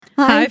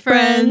Hi,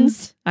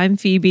 friends. I'm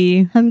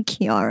Phoebe. I'm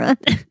Kiara.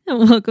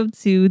 And welcome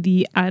to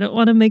the I Don't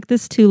Want to Make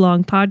This Too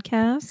Long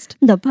podcast.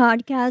 The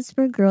podcast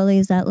for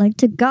girlies that like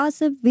to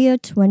gossip via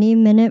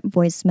 20-minute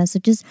voice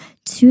messages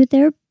to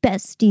their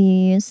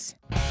besties.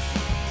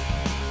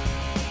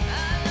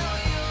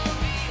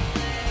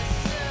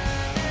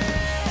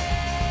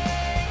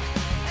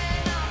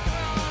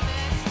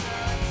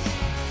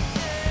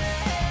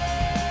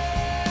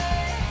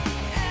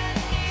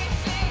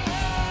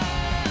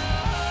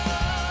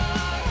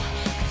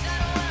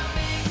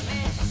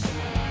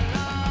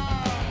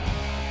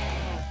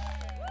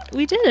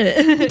 We did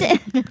it. We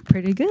did.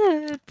 Pretty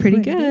good. Pretty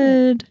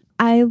good.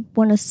 I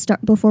want to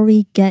start before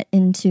we get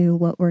into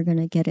what we're going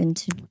to get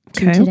into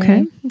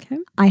today. Okay.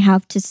 I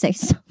have to say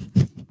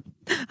something.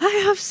 I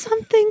have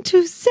something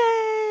to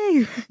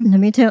say. Let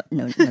me tell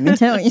you something.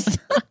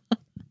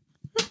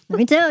 Let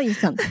me tell you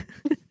something.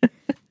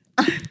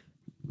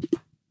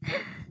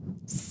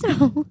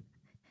 So,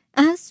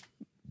 as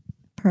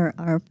per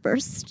our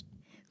first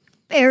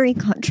very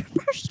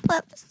controversial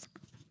episode,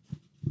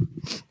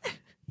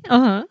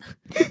 I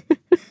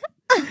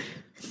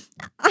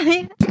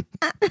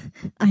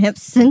have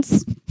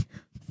since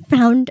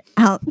found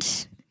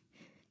out.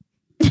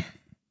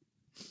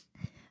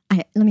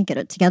 Let me get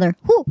it together.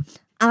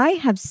 I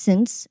have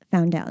since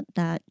found out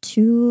that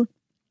two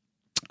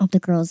of the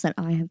girls that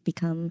I have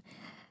become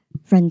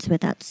friends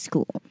with at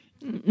school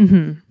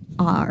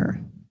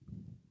are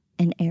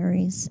an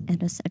Aries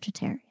and a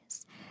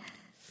Sagittarius.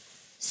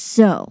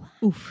 So,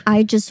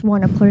 I just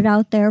want to put it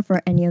out there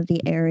for any of the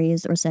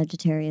Aries or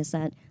Sagittarius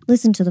that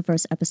listened to the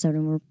first episode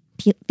and were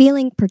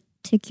feeling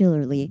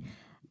particularly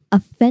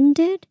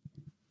offended.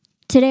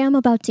 Today I'm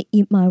about to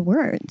eat my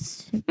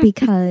words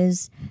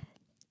because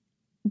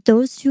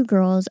those two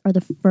girls are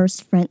the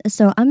first friend.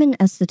 So I'm in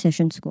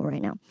esthetician school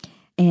right now,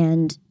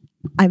 and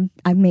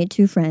I've made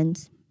two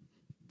friends,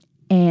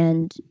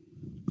 and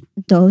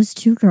those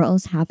two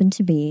girls happen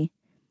to be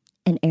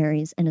an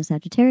Aries and a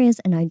Sagittarius,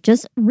 and I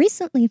just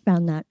recently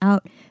found that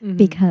out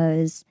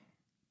because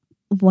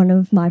one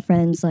of my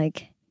friends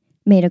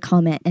made a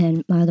comment,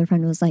 and my other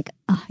friend was like,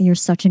 "Oh, you're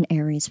such an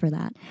Aries for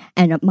that,"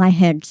 and my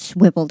head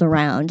swiveled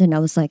around, and I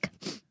was like,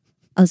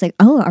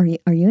 "Oh, are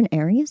you an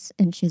Aries?"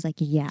 And she's like,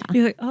 "Yeah."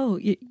 You're like, "Oh,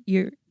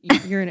 you're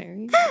an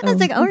Aries." I was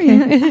like, "Oh, okay.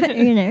 Are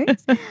you an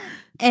Aries?"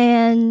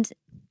 And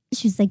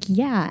she's like,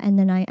 "Yeah." And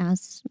then I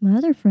asked my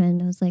other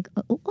friend, I was like,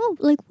 "Oh,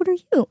 what are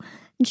you?"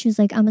 And she was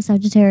like, "I'm a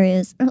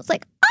Sagittarius." And I was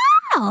like,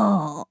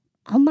 oh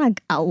my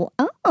God,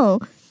 oh.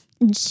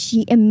 And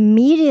she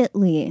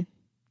immediately,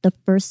 the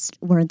first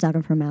words out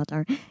of her mouth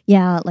are,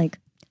 "Yeah,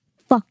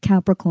 fuck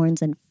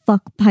Capricorns and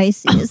fuck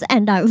Pisces."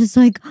 And I was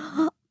like,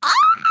 oh.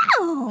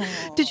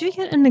 Did you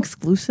get an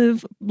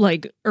exclusive,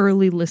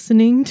 early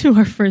listening to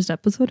our first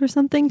episode or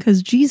something?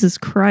 Because Jesus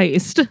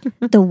Christ.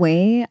 The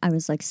way I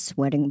was,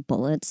 sweating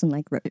bullets and,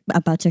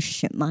 about to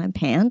shit my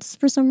pants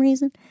for some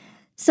reason.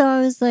 So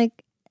I was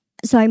like,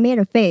 so I made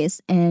a face,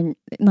 and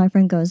my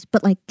friend goes,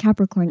 "But,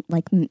 Capricorn,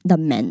 the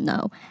men,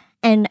 though."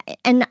 And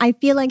I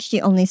feel like she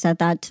only said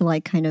that to,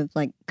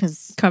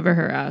 because... Cover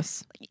her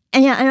ass.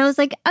 And yeah, and I was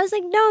like,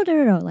 no,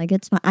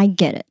 it's fine. I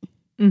get it.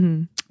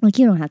 Mm-hmm.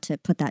 You don't have to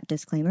put that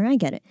disclaimer. I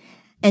get it.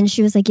 And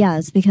she was like, "Yeah,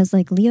 it's because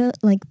Leo,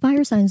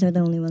 fire signs are the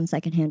only ones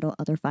that can handle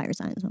other fire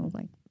signs." And I was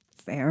like,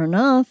 fair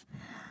enough.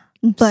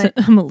 But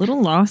I'm a little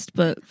lost,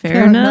 but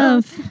fair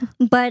enough.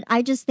 But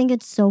I just think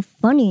it's so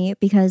funny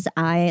because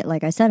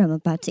like I said, I'm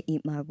about to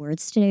eat my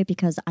words today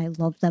because I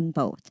love them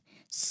both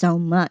so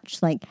much.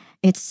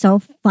 It's so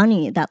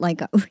funny that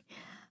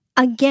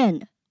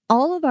again,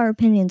 all of our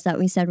opinions that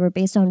we said were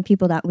based on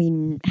people that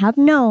we have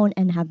known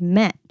and have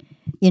met,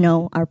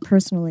 our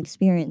personal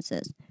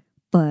experiences.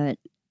 But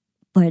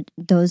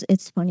those,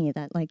 it's funny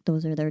that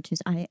those are their two.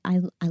 I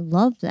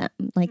love them.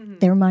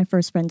 They're my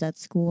first friends at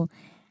school,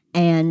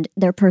 and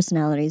their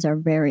personalities are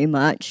very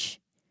much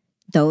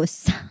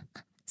those.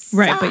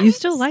 Right, but you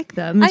still like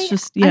them.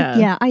 It's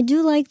I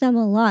do like them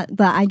a lot,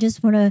 but I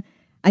just want to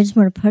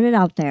put it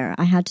out there.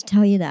 I had to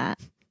tell you that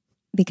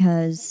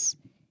because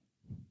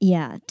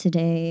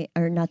today,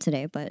 or not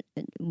today, but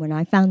when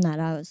I found that,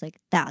 I was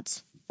like,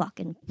 that's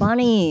fucking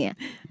funny.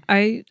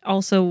 I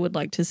also would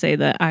like to say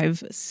that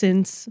I've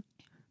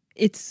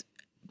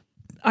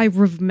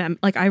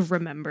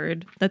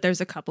remembered that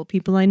there's a couple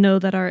people I know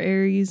that are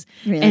Aries.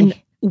 Really? And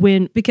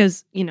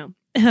because,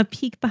 a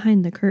peek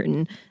behind the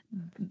curtain,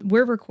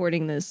 we're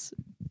recording this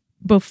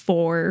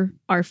before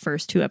our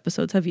first two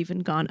episodes have even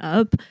gone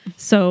up.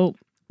 So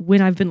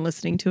when I've been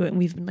listening to it and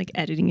we've been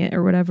editing it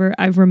or whatever,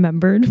 I've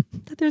remembered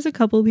that there's a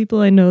couple of people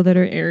I know that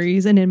are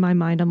Aries. And in my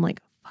mind, I'm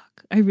like,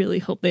 fuck, I really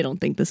hope they don't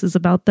think this is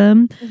about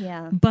them.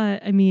 Yeah.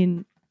 But I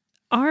mean,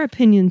 our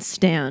opinions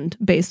stand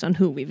based on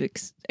who we've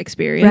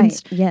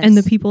experienced. Right, yes. And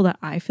the people that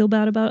I feel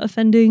bad about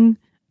offending,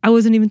 I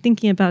wasn't even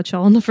thinking about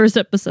y'all in the first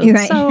episode.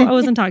 Right. So I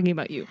wasn't talking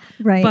about you.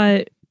 Right.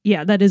 But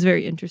yeah, that is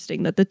very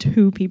interesting that the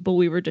two people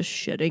we were just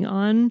shitting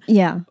on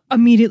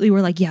immediately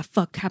were like, yeah,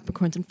 fuck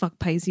Capricorns and fuck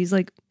Pisces.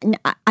 I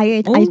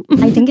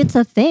think it's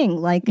a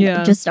thing,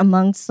 just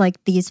amongst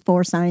these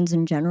four signs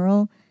in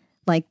general.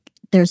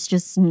 there's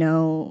just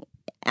no,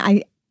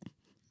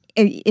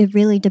 it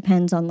really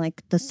depends on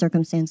like the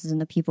circumstances and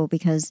the people,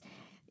 because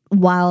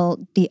while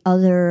the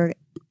other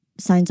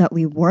signs that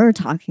we were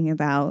talking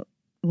about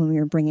when we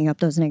were bringing up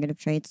those negative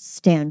traits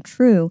stand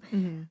true,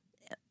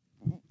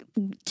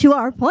 to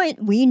our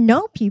point, we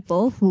know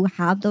people who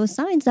have those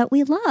signs that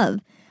we love.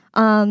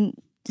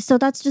 So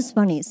that's just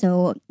funny.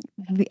 So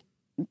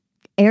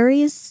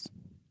Aries,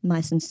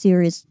 my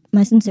sincerest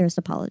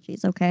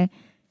apologies, okay?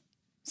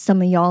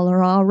 Some of y'all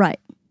are all right.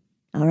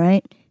 All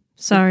right?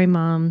 Sorry,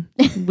 Mom.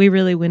 We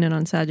really win it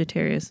on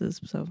Sagittarius's,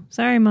 so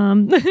sorry,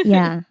 Mom.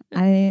 Yeah,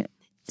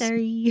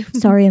 Sorry.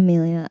 Sorry,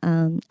 Amelia.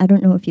 I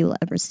don't know if you'll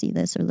ever see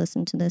this or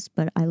listen to this,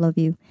 but I love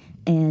you.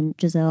 And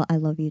Giselle, I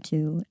love you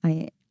too.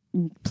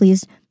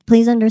 Please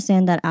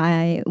understand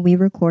that we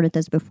recorded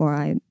this before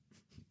I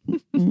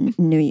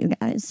knew you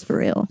guys, for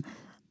real.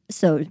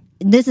 So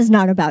this is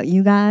not about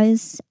you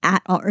guys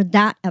at all, or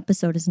that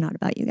episode is not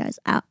about you guys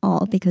at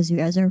all, because you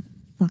guys are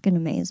fucking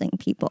amazing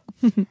people.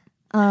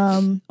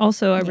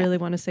 Also, I really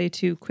want to say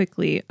too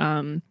quickly,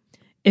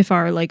 if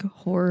our like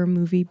horror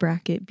movie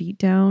bracket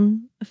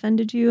beatdown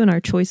offended you and our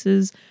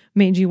choices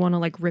made you want to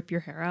like rip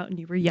your hair out and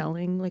you were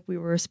yelling like we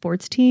were a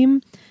sports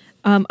team,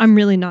 I'm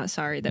really not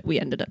sorry that we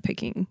ended up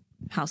picking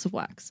House of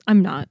Wax.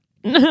 I'm not.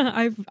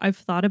 I've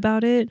thought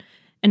about it,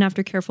 and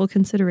after careful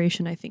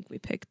consideration, I think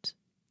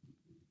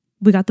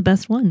we got the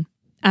best one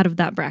out of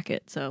that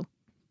bracket. So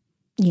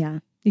yeah,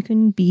 you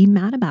can be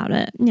mad about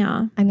it.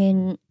 Yeah. I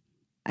mean,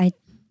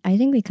 I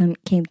think we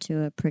came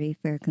to a pretty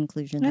fair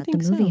conclusion that the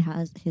movie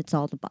hits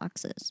all the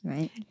boxes,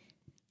 right?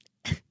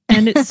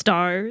 And it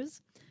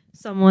stars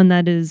someone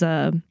that is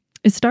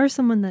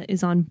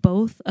on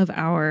both of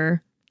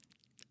our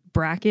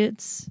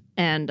brackets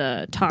and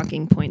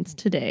talking points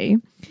today.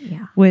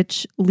 Yeah.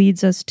 Which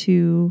leads us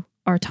to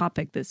our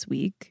topic this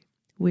week.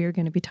 We are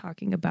going to be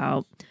talking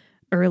about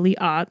early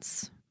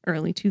aughts,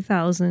 early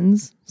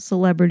 2000s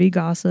celebrity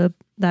gossip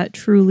that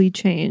truly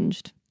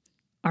changed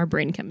our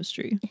brain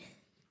chemistry.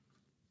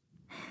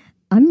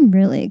 I'm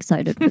really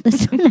excited for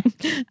this one.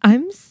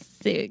 I'm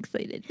so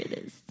excited for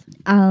this.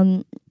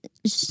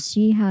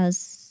 She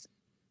has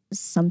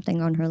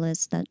something on her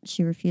list that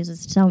she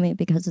refuses to tell me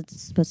because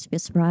it's supposed to be a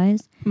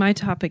surprise. My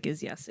topic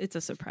is, yes, it's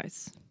a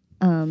surprise.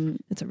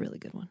 It's a really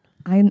good one.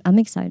 I'm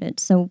excited.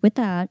 So with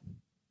that,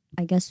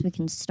 I guess we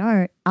can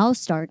start. I'll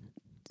start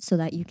so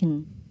that you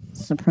can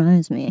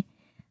surprise me.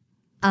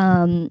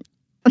 My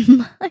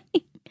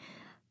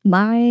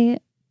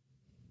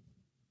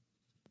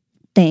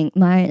thing,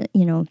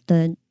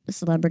 the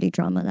celebrity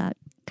drama that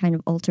kind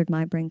of altered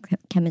my brain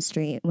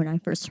chemistry when I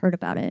first heard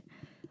about it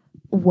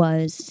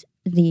was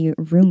the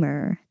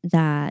rumor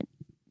that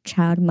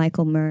Chad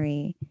Michael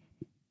Murray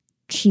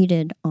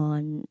cheated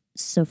on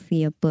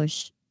Sophia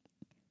Bush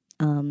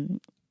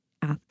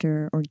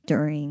after or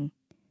during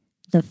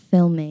the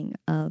filming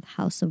of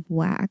House of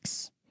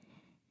Wax,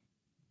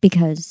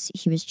 because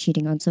he was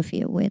cheating on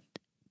Sophia with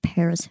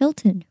Paris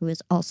Hilton, who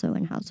is also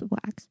in House of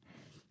Wax.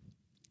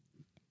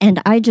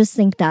 And I just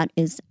think that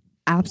is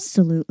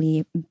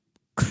absolutely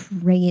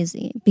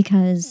crazy,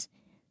 because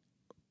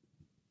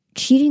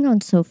cheating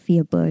on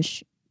Sophia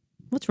Bush.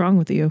 What's wrong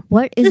with you?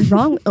 What is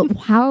wrong?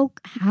 How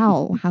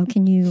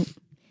can you?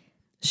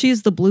 She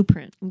is the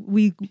blueprint.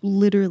 We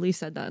literally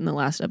said that in the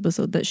last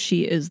episode, that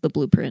she is the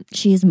blueprint.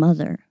 She is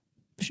mother.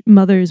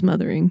 Mother is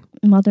mothering.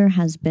 Mother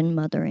has been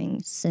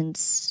mothering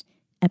since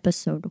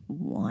episode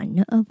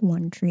 1 of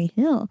One Tree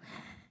Hill.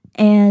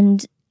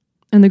 And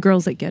the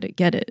girls that get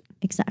it.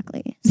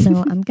 Exactly.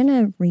 So I'm going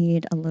to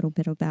read a little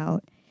bit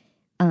about...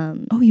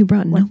 you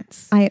brought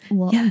notes.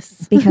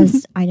 Yes.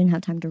 Because I didn't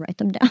have time to write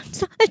them down.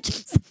 So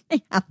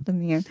I have them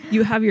here.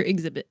 You have your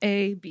exhibit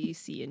A, B,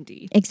 C, and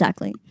D.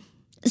 Exactly.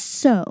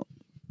 So,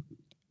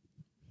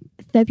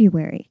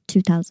 February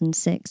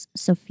 2006,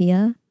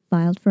 Sophia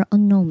filed for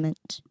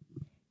annulment.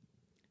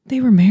 They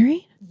were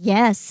married?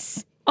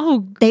 Yes.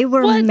 Oh, they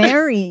were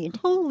married.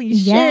 Holy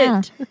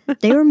shit.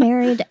 They were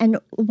married. And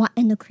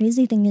the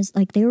crazy thing is,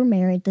 like, they were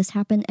married. This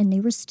happened, and they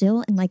were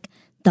still in, like,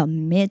 the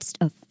midst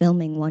of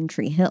filming One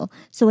Tree Hill.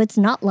 So it's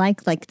not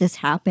like this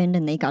happened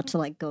and they got to,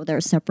 like, go their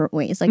separate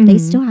ways. Like, they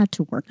still had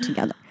to work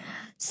together.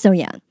 So,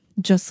 yeah.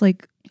 Just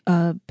like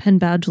Penn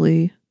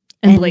Badgley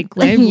and Blake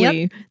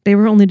Lively. Yep. They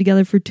were only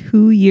together for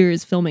 2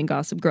 years filming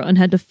Gossip Girl and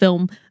had to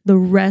film the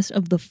rest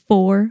of the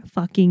 4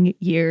 fucking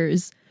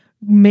years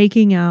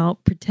making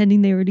out,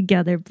 pretending they were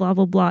together, blah,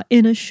 blah, blah,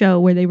 in a show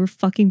where they were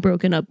fucking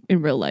broken up in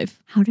real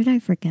life. How did I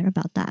forget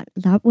about that?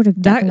 That would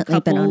have definitely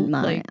been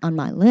on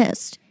my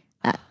list.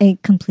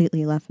 It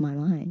completely left my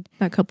mind.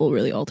 That couple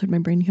really altered my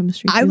brain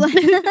chemistry. I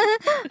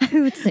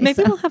would say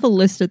maybe we'll have a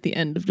list at the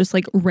end of just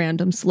like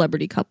random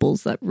celebrity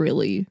couples that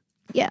really...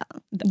 Yeah.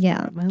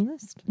 On my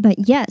list. But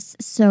yes,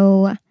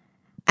 so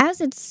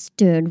as it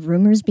stood,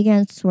 rumors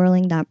began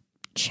swirling that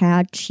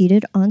Chad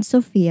cheated on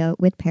Sophia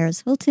with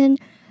Paris Hilton,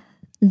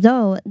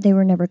 though they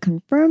were never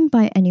confirmed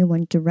by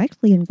anyone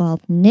directly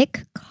involved.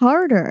 Nick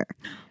Carter,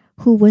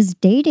 who was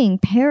dating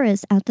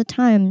Paris at the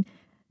time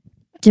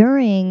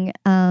during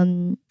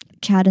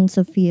Chad and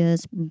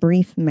Sophia's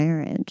brief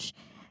marriage,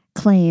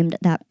 claimed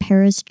that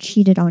Paris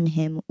cheated on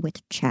him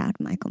with Chad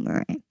Michael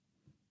Murray.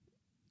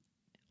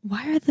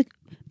 Why are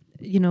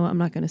I'm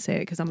not going to say it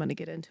because I'm going to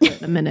get into it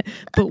in a minute,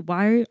 but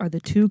why are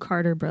the two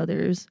Carter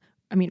brothers,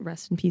 I mean,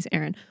 rest in peace,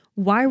 Aaron,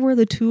 why were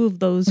the two of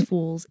those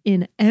fools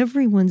in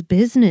everyone's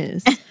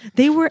business?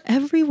 They were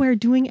everywhere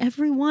doing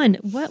everyone.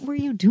 What were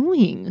you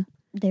doing?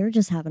 They were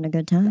just having a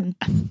good time.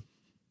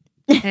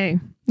 Hey,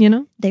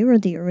 They were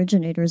the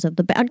originators of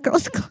the Bad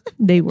Girls Club.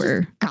 They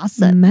were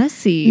gossip.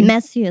 Messy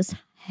as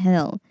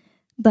hell.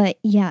 But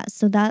yeah,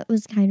 so that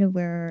was kind of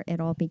where it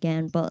all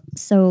began. But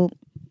so,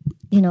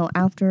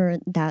 after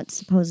that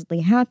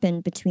supposedly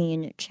happened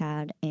between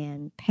Chad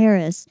and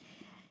Paris,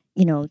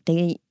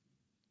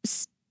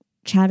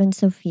 Chad and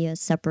Sophia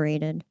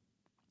separated.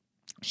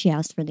 She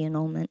asked for the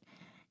annulment.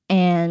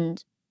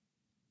 And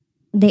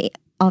they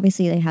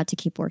had to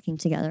keep working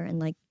together. And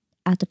like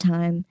at the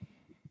time,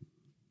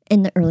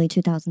 in the early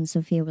 2000s,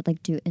 Sophia would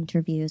like do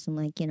interviews and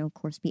like, of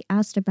course be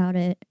asked about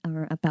it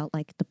or about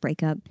like the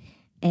breakup.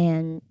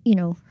 And,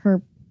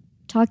 her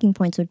talking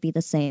points would be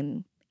the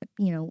same.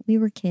 We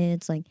were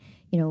kids, like,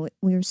 we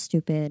were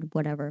stupid,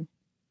 whatever.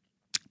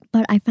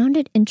 But I found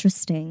it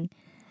interesting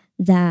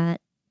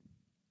that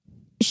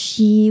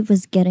she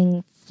was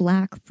getting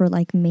flack for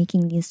like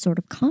making these sort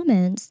of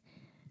comments,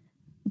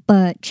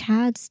 but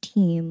Chad's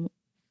team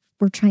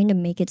were trying to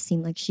make it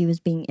seem like she was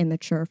being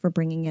immature for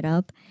bringing it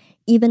up,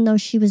 even though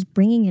she was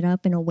bringing it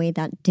up in a way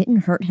that didn't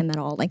hurt him at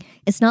all. Like,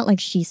 it's not like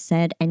she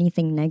said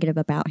anything negative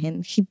about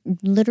him. She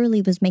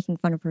literally was making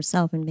fun of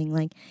herself and being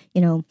like,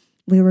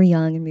 we were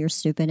young and we were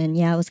stupid. And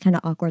yeah, it was kind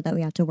of awkward that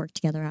we had to work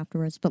together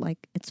afterwards, but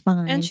like, it's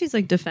fine. And she's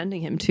like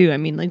defending him too. I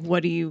mean, like,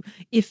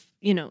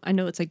 I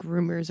know it's like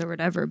rumors or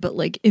whatever, but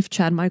like if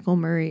Chad Michael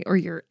Murray or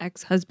your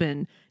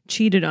ex-husband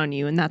cheated on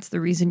you and that's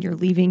the reason you're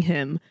leaving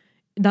him,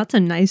 that's a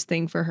nice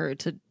thing for her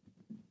to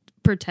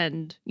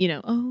pretend,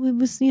 oh, it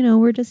was,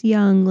 we're just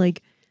young.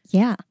 Like,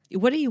 yeah.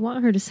 What do you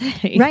want her to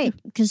say? Right.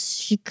 Because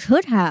she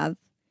could have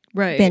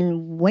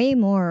been way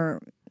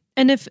more.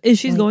 And if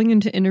she's going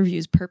into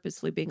interviews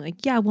purposely being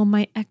like, yeah, well,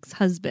 my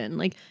ex-husband,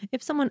 like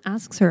if someone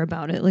asks her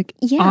about it, like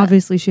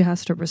obviously she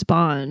has to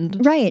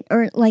respond. Right.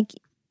 Or like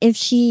if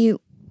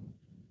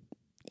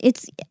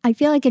I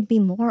feel like it'd be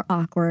more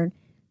awkward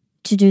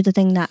to do the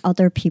thing that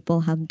other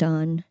people have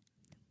done,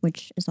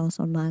 which is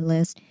also on my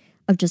list,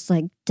 of just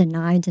like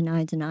deny,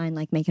 and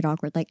like make it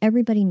awkward. Like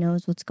everybody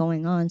knows what's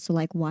going on. So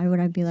like, why would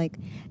I be like,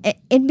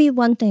 it'd be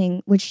one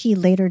thing, which she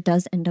later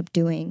does end up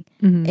doing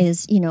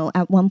is,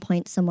 at one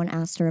point someone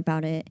asked her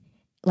about it,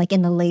 like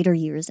in the later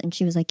years. And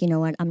she was like, you know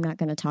what, I'm not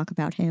going to talk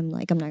about him.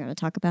 Like, I'm not going to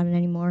talk about it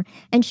anymore.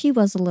 And she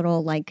was a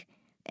little like,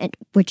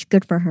 which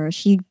good for her.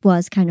 She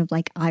was kind of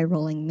like eye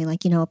rolling me.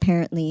 Like,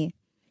 apparently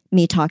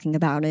me talking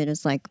about it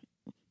is like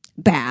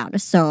bad,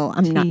 so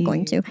I'm not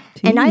going to.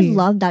 And I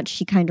love that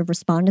she kind of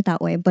responded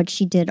that way, but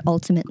she did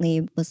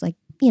ultimately was like,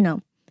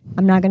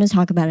 I'm not going to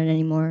talk about it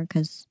anymore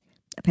because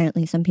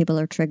apparently some people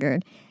are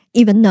triggered,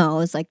 even though I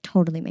was like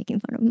totally making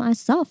fun of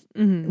myself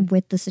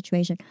with the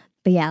situation.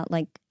 But yeah,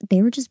 like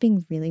they were just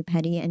being really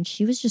petty and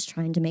she was just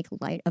trying to make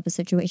light of a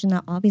situation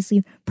that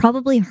obviously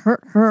probably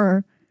hurt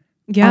her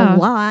a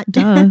lot.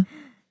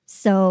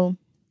 So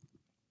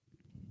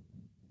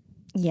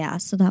yeah,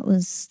 so that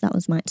was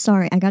my.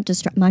 Sorry, I got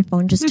distracted. My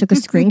phone just took a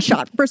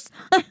screenshot.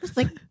 I was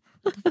like,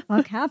 "What the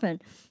fuck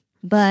happened?"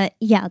 But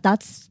yeah,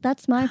 that's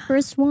my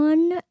first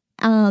one.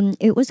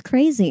 It was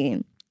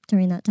crazy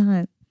during that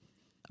time.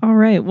 All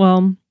right.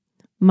 Well,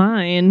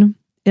 mine.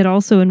 It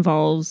also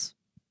involves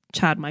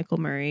Chad Michael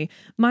Murray.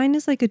 Mine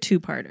is like a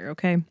two-parter.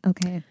 Okay.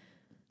 Okay.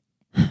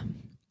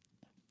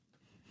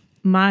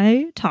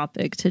 My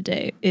topic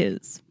today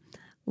is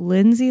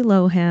Lindsay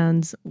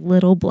Lohan's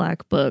Little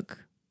Black Book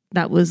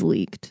that was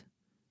leaked.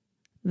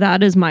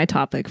 That is my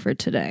topic for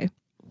today.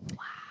 Wow.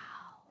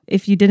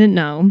 If you didn't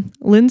know,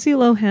 Lindsay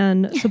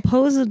Lohan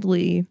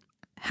supposedly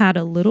had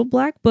a little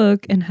black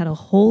book and had a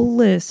whole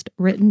list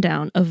written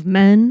down of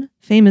men,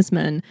 famous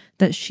men,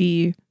 that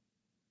she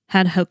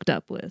had hooked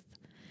up with.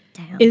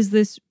 Damn. Is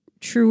this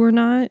true or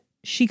not?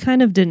 She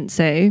kind of didn't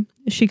say.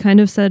 She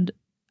kind of said,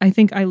 I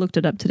think I looked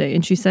it up today,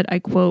 and she said, I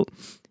quote,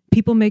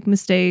 "People make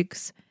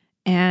mistakes,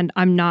 and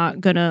I'm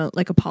not gonna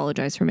like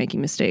apologize for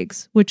making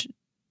mistakes," which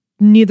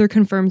neither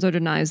confirms or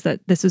denies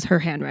that this is her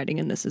handwriting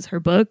and this is her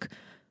book.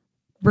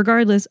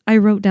 Regardless, I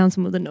wrote down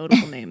some of the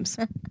notable names.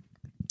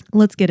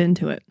 Let's get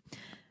into it.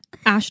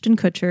 Ashton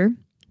Kutcher,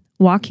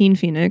 Joaquin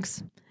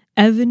Phoenix,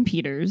 Evan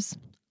Peters,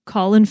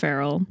 Colin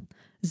Farrell,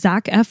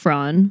 Zac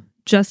Efron,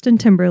 Justin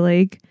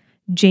Timberlake,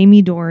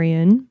 Jamie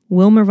Dornan,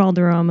 Wilmer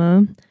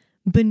Valderrama,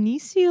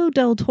 Benicio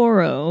del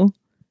Toro,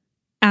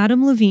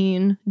 Adam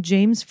Levine,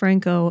 James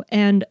Franco,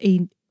 and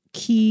a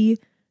key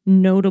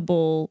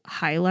notable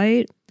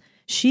highlight,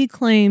 she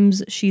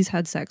claims she's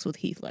had sex with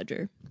Heath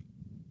Ledger.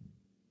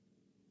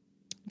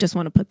 Just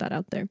want to put that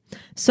out there.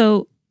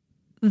 So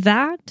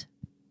that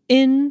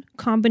in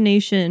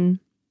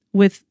combination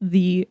with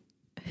the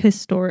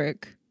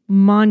historic,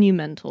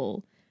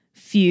 monumental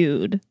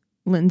feud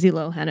Lindsay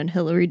Lohan and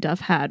Hilary Duff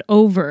had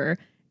over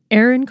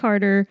Aaron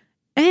Carter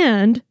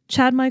and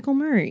Chad Michael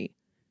Murray.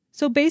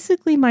 So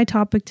basically, my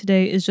topic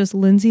today is just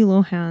Lindsay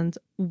Lohan's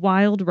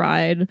wild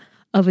ride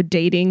of a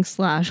dating /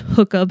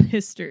 hookup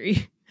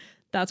history.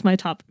 That's my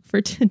topic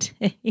for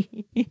today.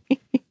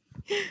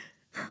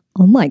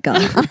 Oh my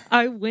God.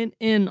 I went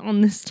in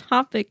on this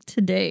topic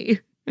today.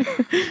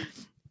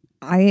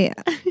 I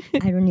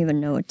don't even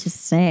know what to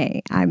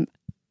say.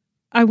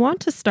 I want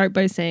to start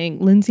by saying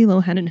Lindsay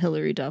Lohan and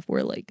Hilary Duff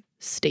were like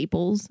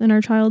staples in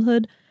our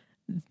childhood.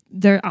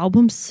 Their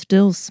albums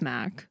still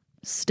smack.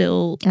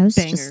 Still I was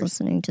bangers. just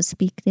listening to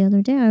Speak the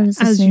other day. I was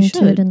As you listening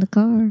to it should. in the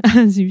car.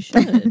 As you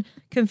should.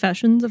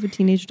 Confessions of a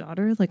Teenage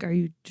Daughter. Like, are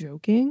you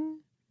joking?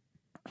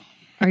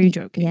 Are you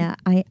joking? Yeah,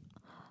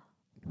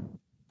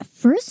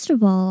 first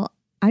of all,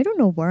 I don't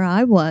know where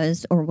I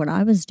was or what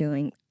I was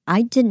doing.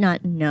 I did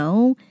not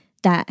know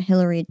that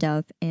Hilary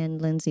Duff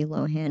and Lindsay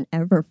Lohan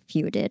ever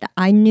feuded.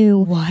 I knew,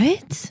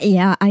 What?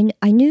 yeah,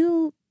 I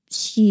knew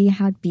she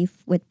had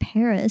beef with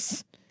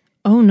Paris.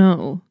 Oh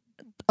no.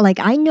 Like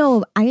I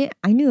knew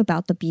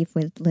about the beef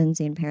with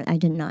Lindsay and Paris. I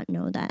did not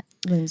know that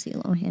Lindsay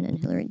Lohan and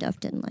Hilary Duff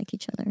didn't like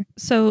each other.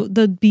 So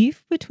the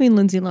beef between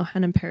Lindsay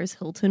Lohan and Paris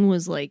Hilton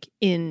was like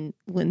in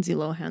Lindsay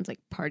Lohan's like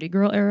party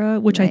girl era,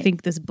 which I Right.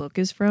 think this book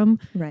is from.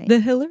 Right.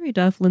 The Hilary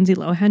Duff Lindsay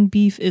Lohan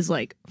beef is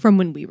like from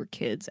when we were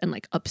kids and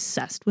like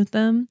obsessed with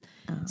them.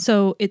 Oh.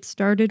 So it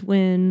started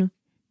when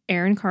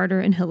Aaron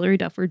Carter and Hilary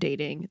Duff were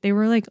dating. They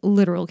were like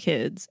literal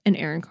kids, and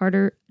Aaron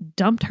Carter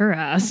dumped her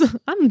ass.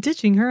 I'm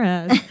ditching her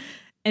ass.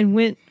 And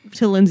went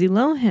to Lindsay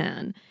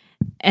Lohan.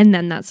 And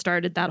then that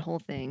started that whole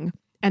thing.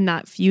 And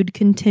that feud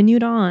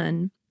continued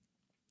on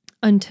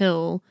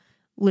until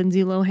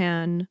Lindsay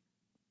Lohan,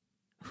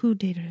 who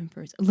dated him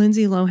first?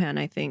 Lindsay Lohan,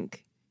 I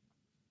think.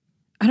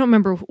 I don't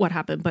remember what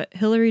happened, but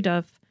Hilary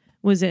Duff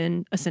was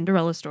in A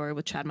Cinderella Story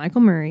with Chad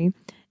Michael Murray.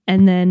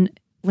 And then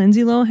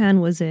Lindsay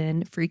Lohan was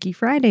in Freaky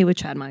Friday with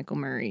Chad Michael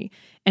Murray.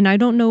 And I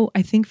don't know,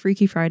 I think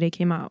Freaky Friday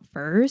came out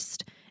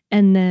first.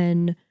 And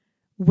then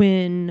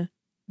when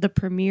the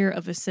premiere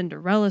of A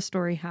Cinderella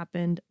Story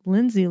happened,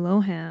 Lindsay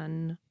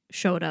Lohan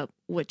showed up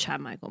with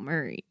Chad Michael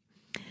Murray.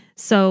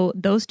 So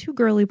those two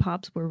girly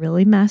pops were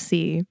really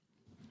messy.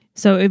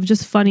 So it was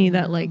just funny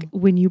that like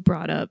when you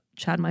brought up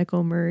Chad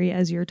Michael Murray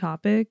as your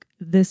topic,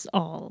 this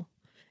all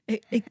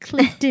it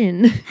clicked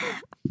in.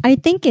 I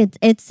think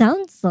it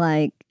sounds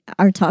like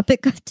our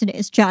topic of today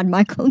is Chad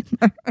Michael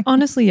Murray.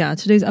 Honestly, yeah,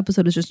 today's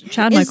episode is just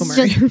Chad Michael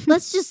Murray.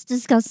 Let's just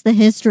discuss the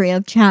history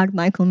of Chad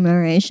Michael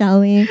Murray, shall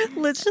we?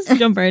 Let's just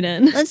jump right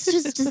in. Let's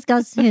just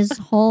discuss his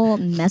whole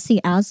messy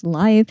ass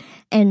life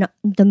and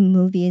the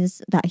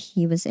movies that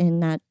he was in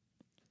that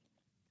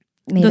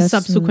made The us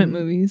subsequent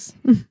movies.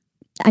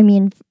 I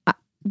mean,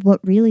 what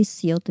really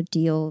sealed the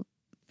deal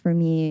for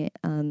me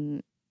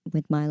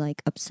with my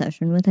like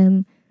obsession with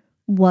him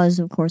was,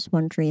 of course,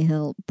 One Tree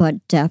Hill,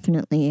 but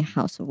definitely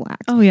House of Wax.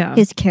 Oh yeah.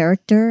 His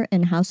character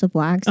in House of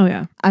Wax, Oh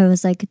yeah. I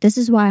was like, this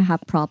is why I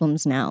have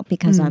problems now,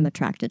 because I'm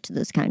attracted to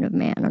this kind of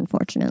man,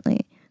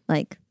 unfortunately.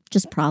 Like,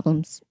 just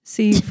problems.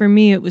 See, for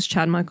me, it was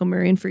Chad Michael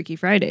Murray and Freaky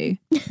Friday.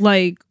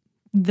 Like,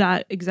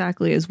 that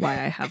exactly is why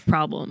I have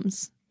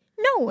problems.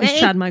 No It's way.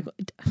 Chad Michael.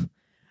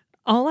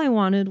 All I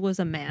wanted was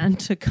a man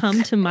to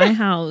come to my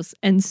house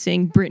and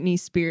sing Britney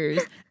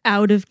Spears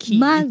out of key.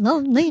 My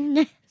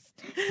loneliness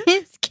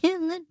is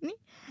killing me.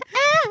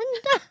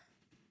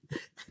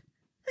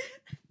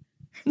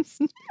 And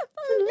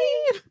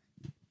believe.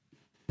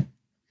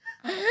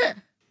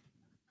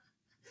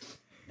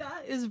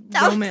 That is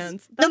That was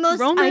romance. The That's most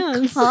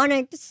romance.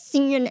 iconic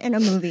scene in a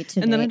movie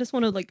today. And then I just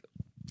want to like,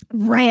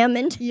 ram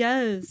into.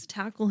 yes,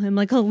 tackle him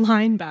like a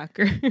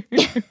linebacker.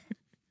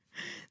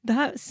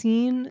 That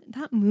scene,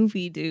 that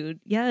movie,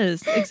 dude.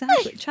 Yes,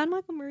 exactly. Chad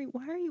Michael Murray,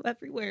 why are you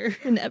everywhere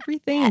and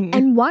everything?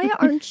 And why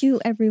aren't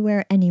you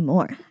everywhere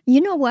anymore?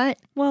 You know what?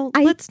 Well,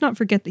 let's not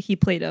forget that he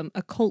played a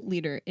cult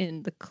leader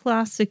in the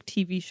classic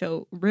TV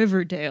show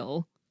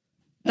Riverdale.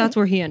 That's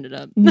where he ended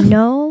up.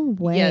 No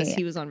way. Yes,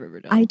 he was on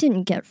Riverdale. I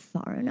didn't get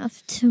far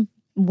enough to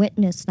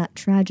witness that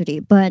tragedy.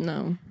 But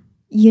No,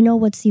 you know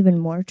what's even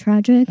more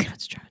tragic?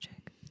 that's tragic.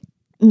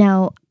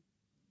 Now,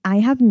 I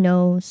have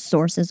no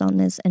sources on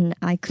this, and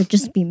I could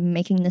just be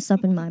making this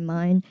up in my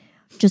mind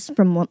just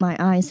from what my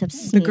eyes have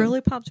seen. The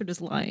girly pops are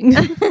just lying.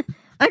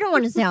 I don't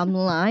want to say I'm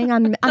lying.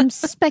 I'm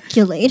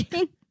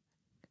speculating.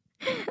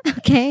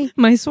 Okay.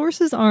 My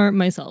sources are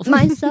myself.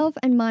 Myself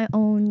and my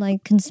own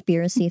like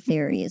conspiracy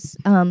theories.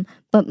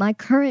 But my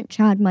current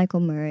Chad Michael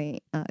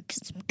Murray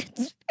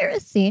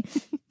conspiracy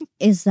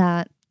is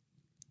that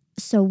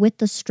so with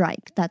the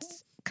strike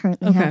that's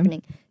currently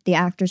happening, the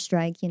actor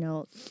strike, you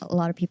know, a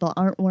lot of people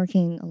aren't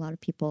working. A lot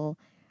of people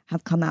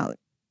have come out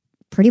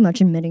pretty much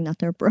admitting that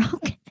they're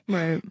broke.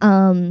 Right.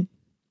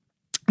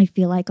 I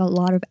feel like a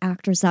lot of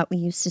actors that we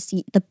used to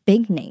see, the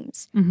big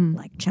names, Mm-hmm.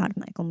 like Chad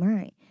Michael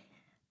Murray.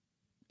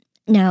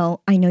 Now,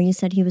 I know you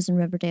said he was in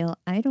Riverdale.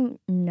 I don't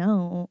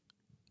know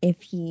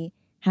if he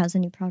has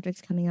any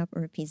projects coming up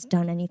or if he's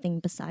done anything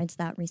besides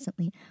that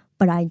recently.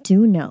 But I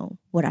do know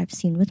what I've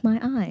seen with my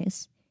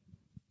eyes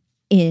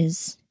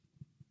is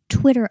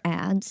Twitter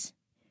ads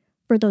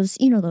for those,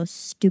 you know, those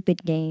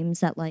stupid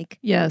games that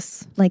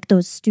Yes. like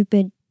those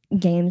stupid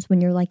games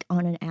when you're like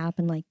on an app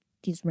and like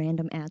these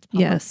random ads pop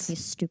up, Yes.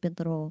 these stupid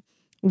little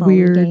phone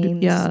Weird.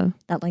 games Yeah.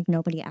 that like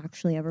nobody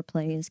actually ever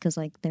plays because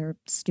like they're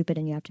stupid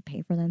and you have to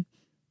pay for them.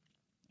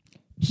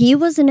 He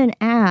was in an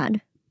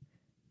ad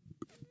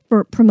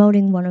for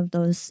promoting one of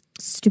those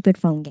stupid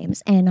phone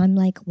games, and I'm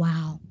like,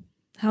 wow,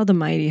 How the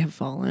mighty have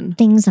fallen.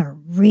 things are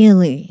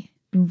really,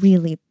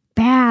 really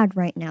bad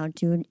right now,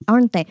 dude,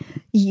 aren't they?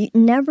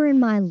 Never in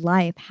my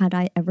life had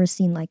I ever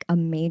seen like a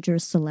major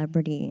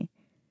celebrity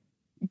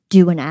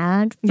do an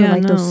ad for Yeah,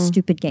 like those no.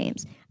 stupid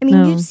games. I mean,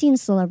 No. you've seen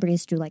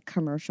celebrities do like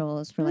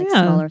commercials for like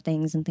Yeah. smaller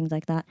things and things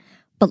like that.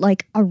 But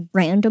like a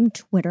random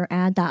Twitter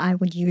ad that I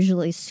would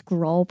usually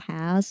scroll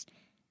past,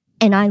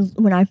 and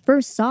when I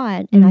first saw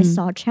it and I Mhm.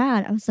 saw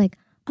Chad, I was like,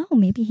 oh,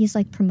 maybe he's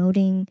like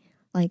promoting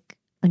like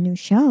a new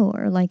show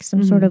or like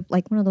some sort Mhm. of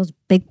like one of those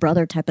Big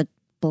Brother type of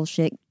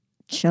bullshit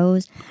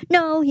shows.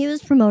 No, he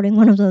was promoting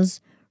one of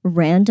those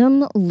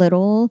random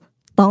little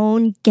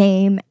phone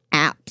game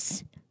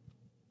apps.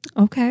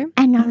 Okay.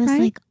 And I was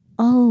Alright. like,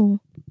 oh,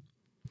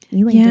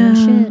 you ain't doing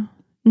shit.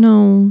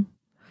 No.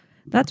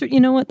 That's, you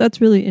know what?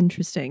 That's really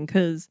interesting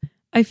because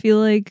I feel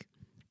like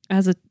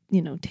as a,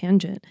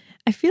 tangent,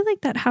 I feel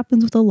like that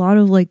happens with a lot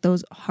of like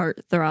those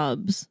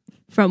heartthrobs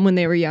from when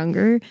they were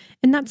younger.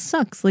 And that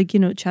sucks. Like,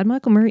 Chad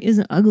Michael Murray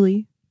isn't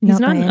ugly. He's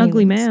not by an any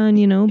ugly means.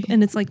 man,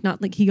 and it's like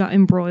not like he got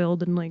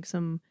embroiled in like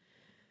some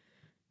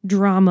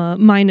drama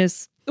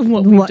minus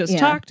what we just yeah.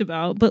 talked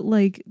about. But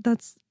like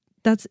that's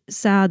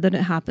sad that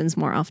it happens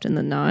more often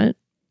than not.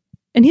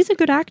 And he's a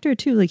good actor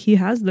too. Like he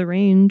has the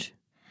range.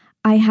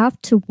 I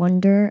have to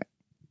wonder,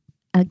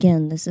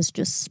 again, this is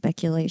just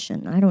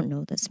speculation. I don't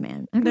know this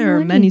man. There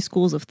are many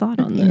schools of thought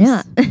on this.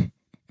 Yeah.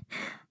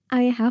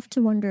 I have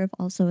to wonder if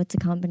also it's a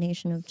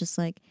combination of just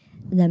like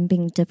them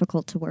being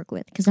difficult to work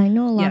with. Because I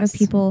know a lot of Yes.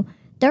 people,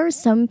 there are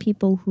some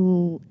people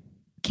who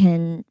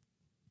can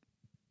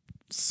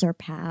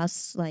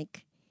surpass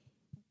like,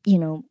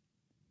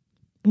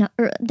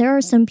 there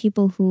are some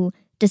people who,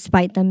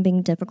 despite them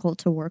being difficult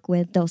to work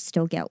with, they'll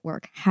still get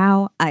work.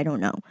 How? I don't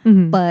know.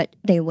 Mhm. But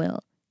they will.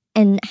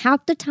 And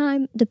half the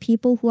time, the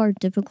people who are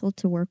difficult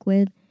to work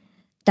with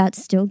that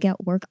still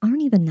get work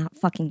aren't even that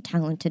fucking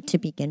talented to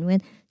begin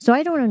with. So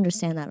I don't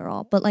understand that at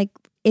all. But like,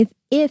 if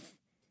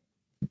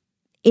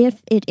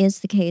it is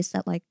the case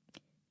that like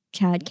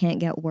Chad can't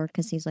get work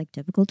because he's like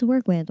difficult to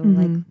work with, or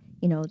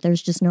like,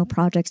 there's just no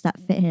projects that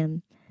fit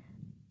him,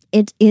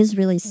 it is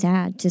really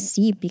sad to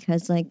see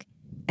because like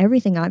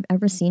everything I've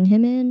ever seen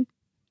him in,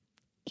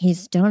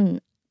 he's done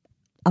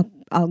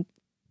a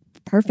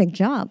perfect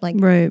job. Like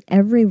Right.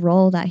 every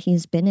role that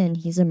he's been in,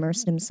 he's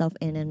immersed himself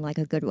in like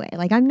a good way.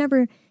 Like I've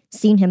never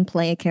seen him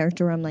play a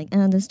character where I'm like,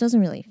 this doesn't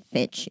really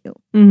fit you.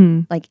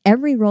 Mm-hmm. Like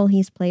every role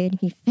he's played,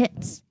 he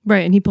fits.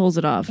 Right, and he pulls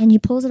it off. And he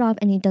pulls it off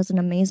and he does an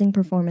amazing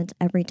performance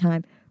every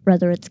time,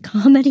 whether it's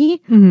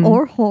comedy Mhm.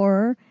 or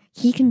horror.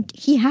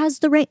 He has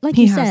the range. Like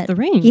He you has said, the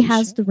range. he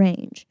has the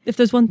range. If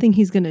there's one thing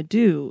he's gonna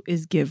do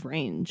is give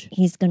range.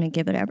 He's going to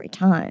give it every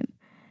time.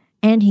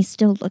 And he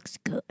still looks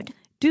good.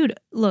 Dude,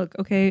 look,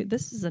 okay,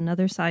 this is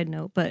another side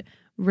note, but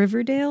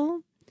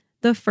Riverdale,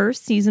 the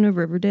first season of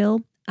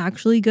Riverdale,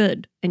 actually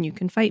good, and you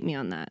can fight me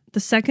on that.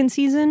 The second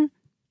season,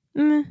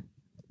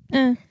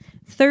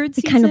 Third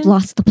season, kind of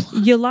lost the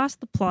plot. You lost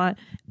the plot.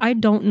 I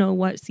don't know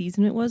what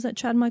season it was that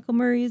Chad Michael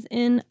Murray is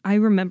in. I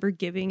remember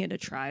giving it a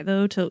try,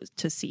 though, to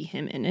see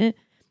him in it.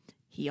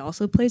 He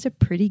also plays a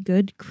pretty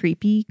good,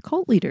 creepy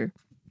cult leader.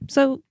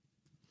 So,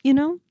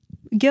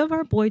 give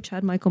our boy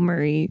Chad Michael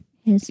Murray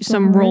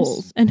some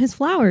roles. And his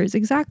flowers,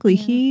 exactly.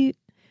 Yeah.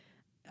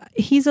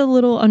 He's a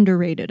little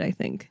underrated, I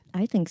think.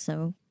 I think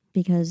so.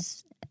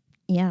 Because,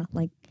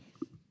 like...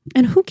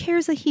 And who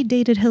cares that he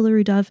dated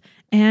Hilary Duff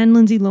and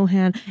Lindsay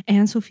Lohan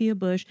and Sophia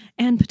Bush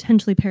and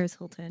potentially Paris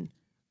Hilton?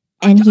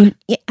 And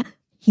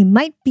he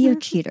might be a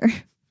cheater.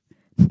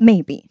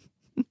 Maybe.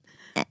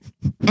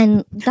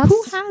 And that's...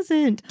 Who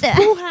hasn't?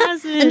 Who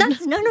hasn't? And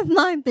that's none of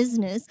my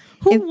business.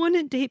 Who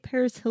wouldn't date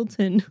Paris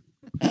Hilton?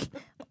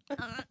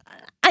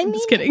 I mean...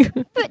 Just kidding.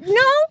 But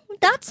no,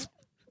 that's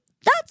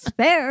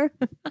fair.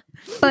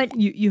 But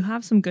you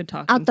have some good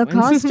talking at the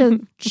points. cost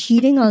of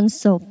cheating on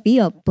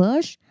Sophia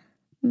Bush?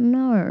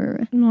 No.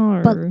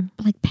 But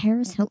like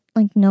Paris Hilton,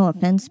 like no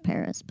offense,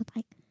 Paris, but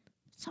like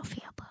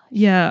Sophia Bush.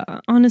 Yeah,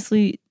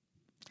 honestly,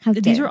 How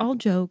these dare. are all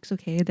jokes,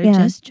 okay? They're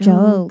just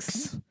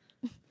jokes.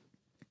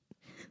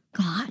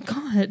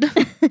 God.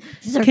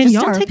 These are Can just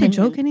y'all our take opinion. a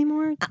joke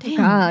anymore? Damn.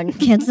 God,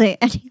 can't say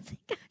anything.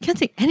 Can't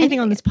say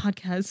anything on this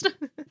podcast.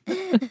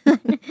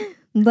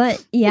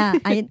 But yeah,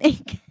 I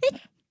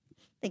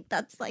think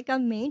that's like a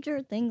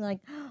major thing. Like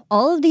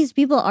all of these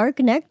people are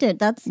connected.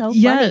 That's so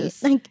Yes.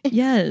 funny. Like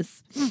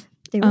Yes.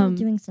 they're really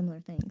doing similar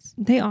things.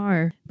 They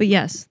are. But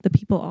yes, the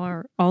people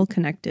are all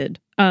connected.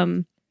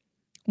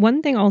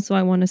 One thing also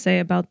I want to say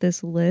about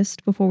this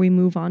list before we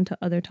move on to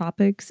other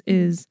topics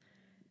is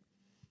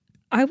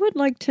I would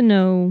like to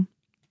know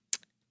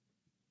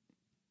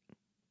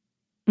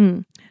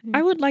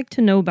I would like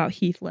to know about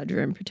Heath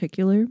Ledger in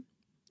particular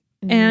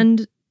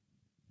and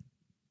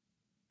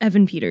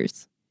Evan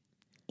Peters.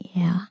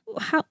 Yeah.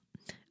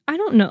 I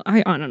don't know.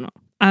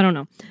 I don't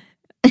know.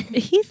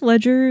 Heath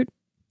Ledger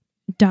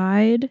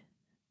died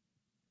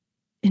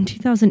in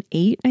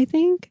 2008, I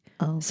think.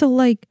 Oh. So,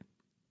 like,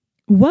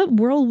 what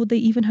world would they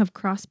even have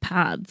crossed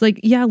paths? Like,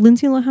 yeah,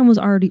 Lindsay Lohan was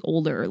already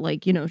older.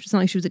 Like, you know, it's not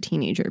like she was a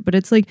teenager. But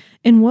it's like,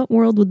 in what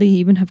world would they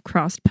even have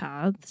crossed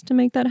paths to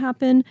make that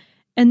happen?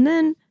 And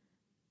then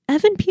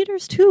Evan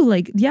Peters, too.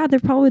 Like, yeah, they're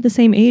probably the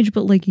same age.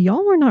 But, like,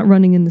 y'all were not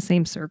running in the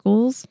same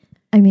circles.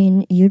 I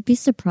mean, you'd be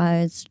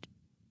surprised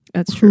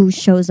That's true. who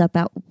shows up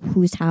at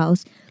whose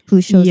house,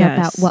 who shows up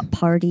at what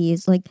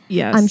parties. Like,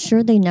 yes. I'm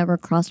sure they never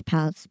crossed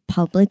paths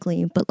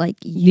publicly, but like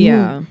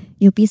you'll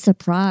be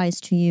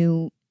surprised who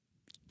you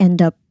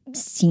end up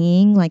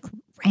seeing like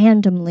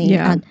randomly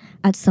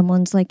at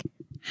someone's like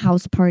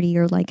house party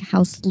or like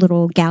house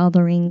little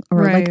gathering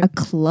or like a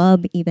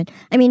club even.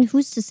 I mean,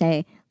 who's to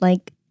say?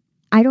 Like,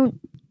 I don't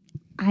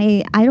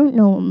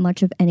know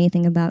much of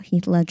anything about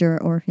Heath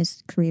Ledger or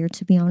his career,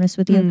 to be honest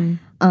with you.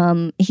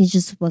 He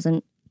just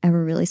wasn't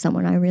ever really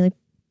someone I really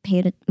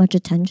paid much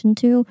attention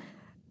to,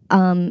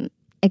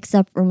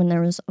 except for when there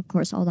was, of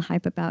course, all the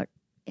hype about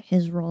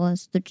his role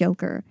as the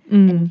Joker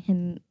and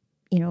him,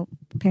 you know,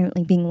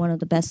 apparently being one of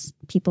the best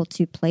people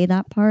to play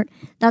that part.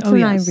 That's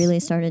when I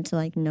really started to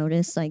like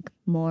notice like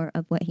more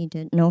of what he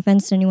did. No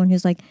offense to anyone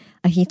who's like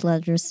a Heath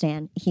Ledger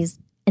stan. He's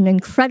an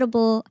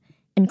incredible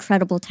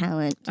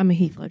talent. I'm a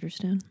Heath Ledger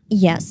stan.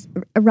 Yes,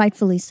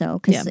 rightfully so,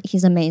 because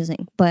he's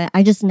amazing. But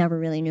I just never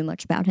really knew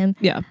much about him.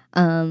 Yeah.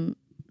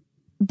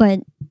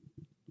 But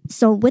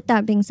so with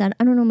that being said,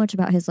 I don't know much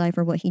about his life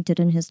or what he did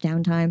in his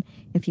downtime.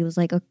 If he was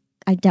like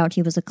I doubt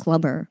he was a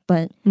clubber,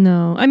 but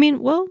no, I mean,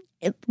 well,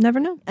 never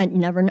know. I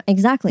never know.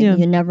 Exactly. Yeah.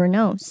 You never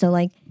know. So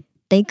like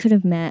they could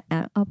have met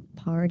at a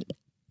party.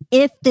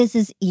 If this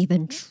is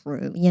even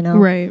true, you know?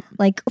 Right.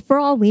 Like for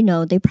all we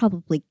know, they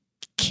probably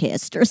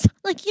kissed or something.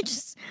 Like you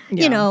just,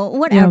 you know,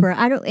 whatever.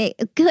 Yeah.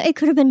 It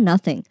could have been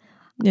nothing.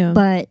 Yeah.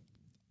 But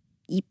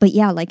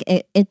yeah, like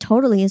it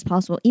totally is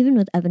possible, even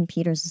with Evan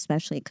Peters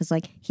especially, because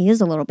like he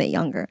is a little bit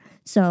younger.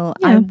 So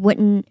I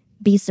wouldn't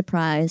be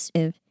surprised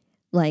if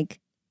like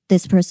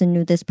this person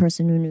knew this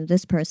person who knew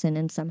this person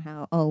and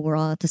somehow, we're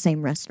all at the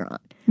same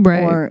restaurant.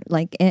 Right. Or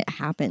like it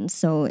happens.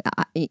 So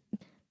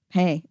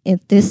hey,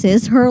 if this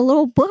is her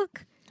little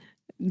book,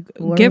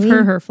 give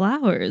her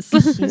flowers.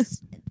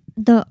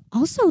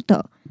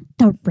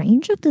 The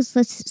range of this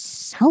list is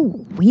so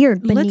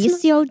weird.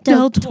 Benicio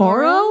del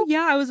Toro?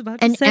 Yeah, I was about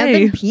to say. And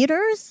Evan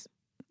Peters?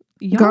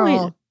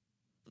 Girl.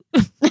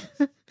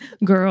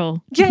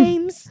 Girl.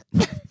 James.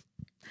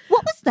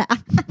 What was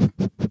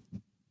that?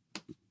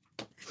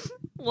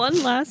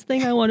 One last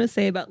thing I want to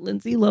say about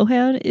Lindsay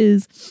Lohan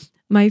is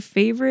my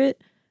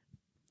favorite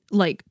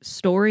like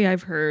story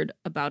I've heard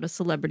about a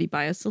celebrity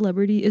by a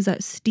celebrity is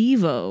that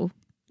Steve-O,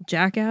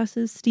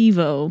 Jackass's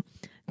Steve-O,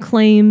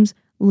 claims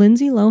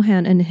Lindsay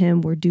Lohan and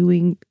him were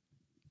doing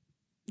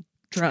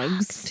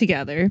drugs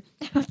together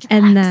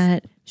and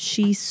that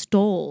she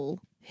stole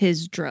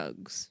his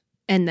drugs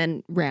and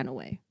then ran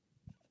away.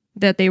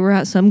 That they were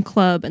at some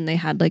club and they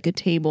had like a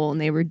table and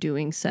they were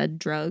doing said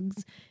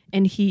drugs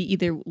and he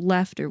either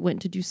left or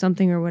went to do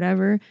something or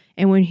whatever.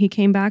 And when he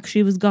came back,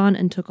 she was gone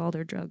and took all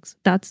their drugs.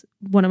 That's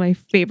one of my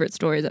favorite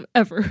stories I've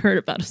ever heard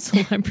about a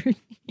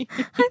celebrity.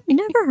 I've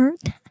never heard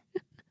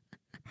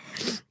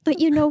that. But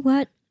you know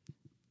what?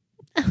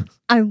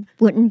 I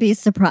wouldn't be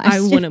surprised.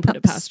 I wouldn't put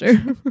it past her.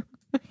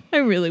 I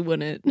really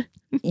wouldn't.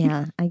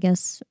 Yeah, I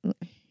guess. Yeah.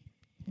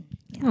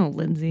 Oh,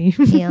 Lindsay.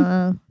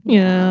 Yeah.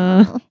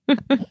 Yeah.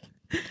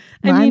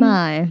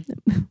 My.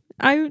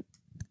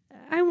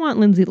 I want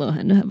Lindsay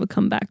Lohan to have a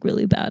comeback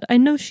really bad. I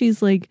know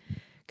she's like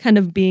kind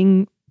of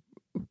being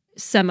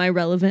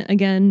semi-relevant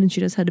again and she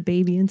just had a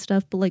baby and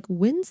stuff, but like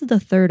when's the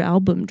third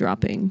album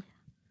dropping?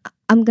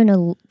 I'm going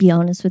to be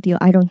honest with you.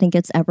 I don't think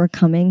it's ever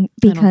coming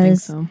because I don't think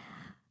so.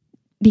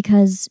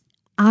 Because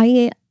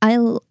I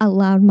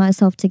allowed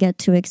myself to get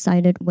too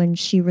excited when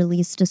she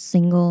released a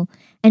single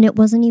and it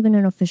wasn't even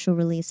an official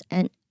release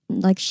and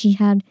like she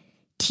had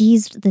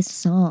teased this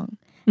song.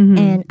 Mm-hmm.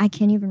 And I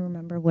can't even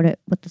remember what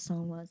the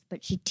song was,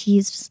 but she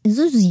teased, this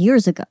was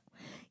years ago.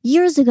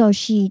 Years ago,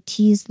 she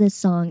teased this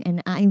song,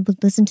 and I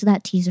would listen to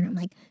that teaser, and I'm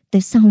like,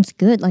 this sounds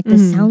good. Like,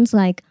 this sounds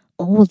like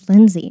old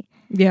Lindsay.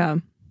 Yeah.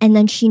 And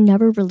then she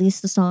never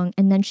released the song,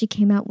 and then she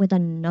came out with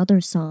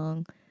another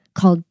song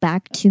called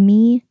Back to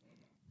Me,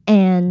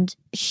 and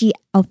she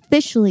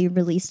officially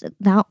released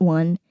that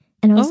one.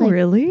 And I was like,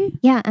 really?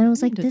 Yeah, and I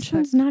was like, this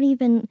one's not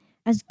even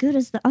as good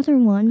as the other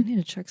one. I need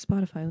to check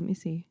Spotify. Let me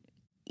see.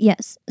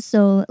 Yes.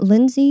 So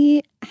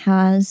Lindsay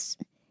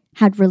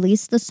had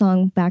released the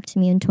song Back to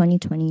Me in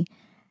 2020.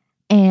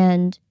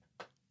 And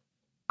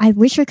I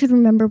wish I could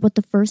remember what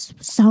the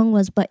first song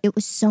was, but it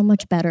was so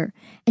much better.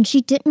 And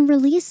she didn't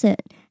release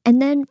it. And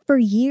then for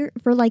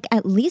like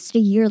at least a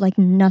year, like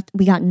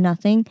we got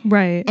nothing.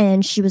 Right.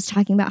 And she was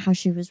talking about how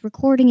she was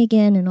recording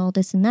again and all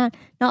this and that.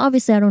 Now,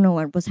 obviously, I don't know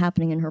what was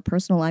happening in her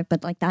personal life,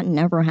 but like that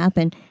never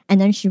happened. And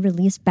then she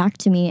released Back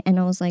to Me, and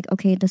I was like,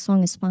 okay, the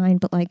song is fine,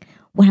 but like,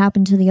 what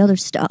happened to the other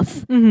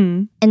stuff?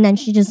 Mm-hmm. And then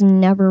she just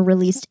never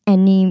released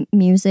any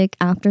music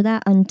after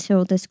that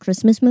until this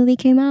Christmas movie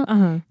came out.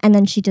 And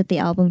then she did the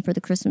album for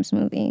the Christmas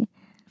movie.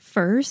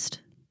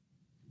 First,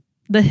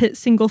 the hit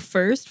single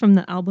First from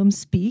the album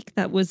Speak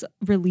that was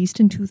released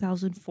in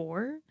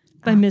 2004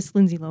 by Miss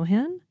Lindsay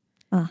Lohan.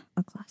 A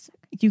classic.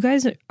 You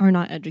guys are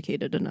not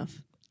educated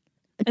enough.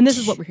 And this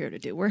is what we're here to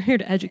do. We're here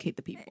to educate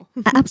the people.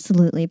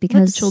 Absolutely, because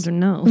let the children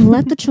know.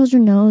 Let the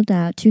children know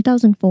that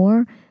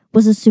 2004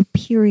 was a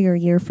superior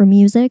year for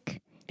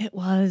music. It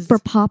was. For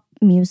pop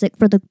music,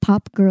 for the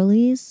pop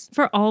girlies.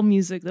 For all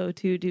music, though,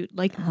 too, dude.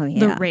 Like,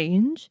 the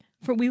range.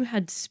 We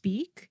had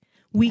Speak.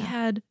 We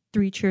had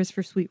 3 Cheers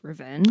for Sweet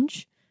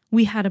Revenge.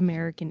 We had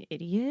American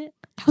Idiot.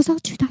 That was all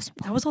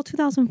 2004. That was all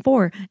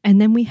 2004. And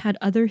then we had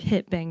other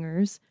hit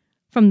bangers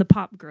from the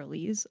pop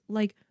girlies.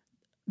 Like,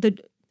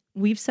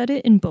 we've said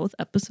it in both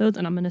episodes,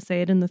 and I'm going to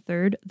say it in the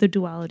third, the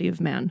duality of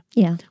man.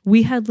 Yeah.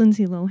 We had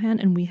Lindsay Lohan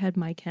and we had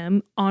My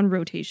Chem on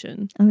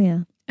rotation. Oh,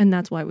 yeah. And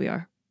that's why we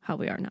are how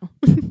we are now.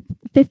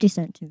 50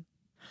 Cent, too.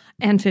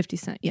 And 50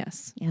 Cent,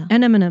 yes. Yeah.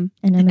 And Eminem.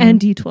 And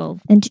D12.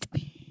 And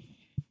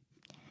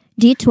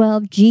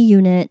D12, G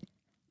Unit,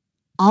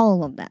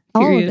 all of that.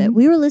 All of it.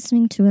 We were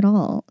listening to it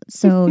all.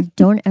 So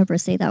don't ever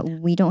say that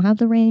we don't have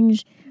the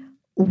range.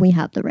 We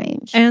have the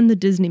range. And the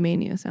Disney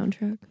Mania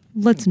soundtrack.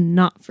 Let's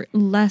not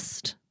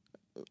forget.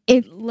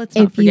 If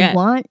forget. you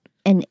want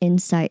an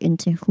insight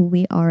into who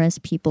we are as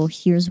people,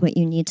 here's what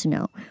you need to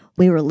know.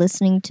 We were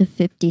listening to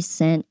 50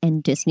 Cent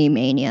and Disney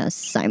Mania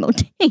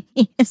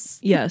simultaneous.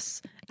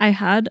 Yes. I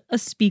had a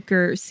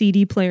speaker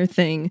CD player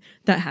thing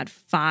that had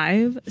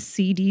 5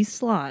 CD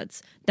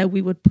slots that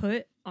we would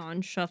put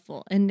on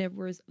shuffle. And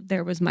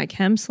there was My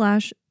Chem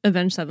 /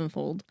 Avenged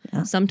Sevenfold.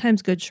 Yeah.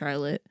 Sometimes Good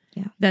Charlotte.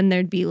 Yeah. Then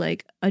there'd be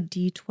like a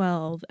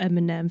D12,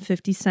 Eminem,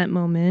 50 Cent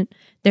moment.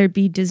 There'd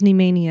be Disney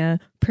Mania,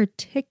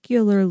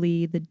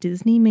 particularly the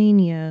Disney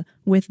Mania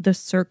with the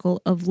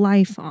Circle of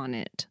Life on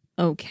it.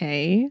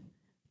 Okay.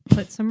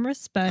 Put some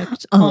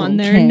respect on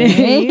their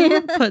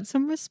name. Put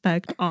some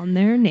respect on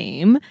their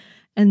name.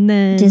 And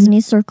then Disney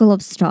Circle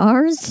of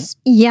Stars?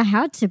 Yeah,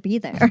 had to be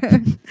there.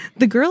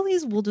 The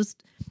girlies will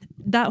just...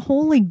 That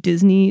whole like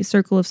Disney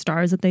Circle of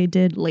Stars that they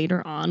did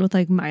later on with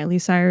like Miley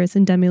Cyrus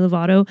and Demi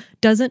Lovato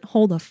doesn't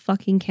hold a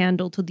fucking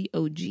candle to the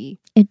OG.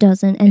 It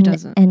doesn't. And, it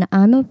doesn't. And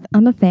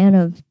I'm a fan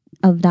of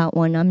that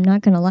one. I'm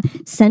not gonna lie.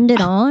 Send It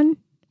On.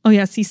 Oh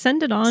yeah, see,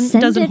 Send It On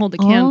doesn't hold a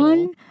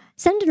candle.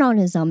 Send It On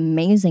is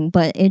amazing,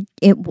 but it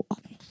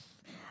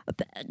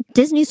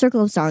Disney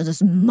Circle of Stars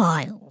is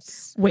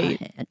miles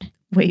ahead.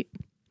 Wait.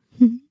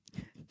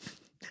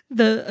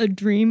 A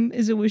dream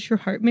is a wish your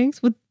heart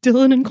makes with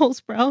Dylan and Cole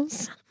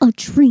Sprouse. A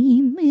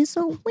dream is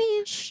a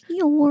wish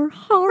your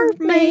heart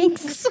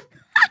makes.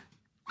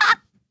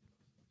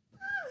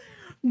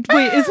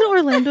 Wait, isn't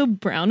Orlando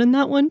Brown in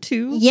that one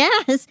too?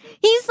 Yes.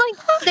 He's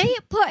like, they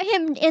put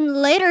him in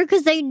later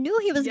because they knew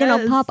he was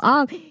going to pop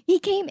off. He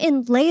came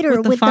in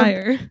later with the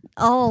fire.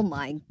 Oh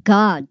my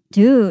God,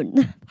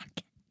 dude.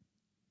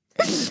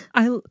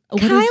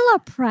 Kyla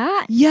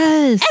Pratt.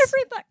 Yes.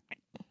 Everybody.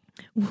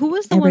 Who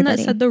was the one that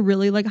said the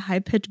really like high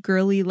pitched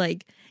girly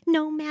like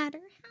no matter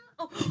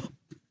how? Oh,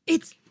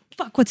 it's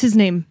what's his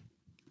name?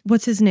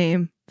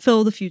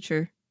 Phil the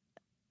Future.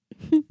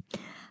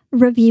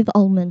 Raviv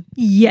Ullman.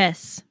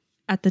 Yes.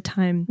 At the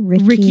time,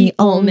 Ricky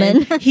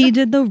Ullman. He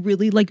did the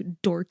really like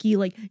dorky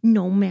like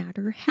no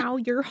matter how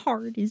your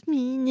heart is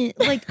mean.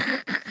 Like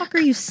what the fuck are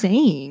you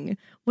saying?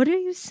 What are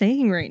you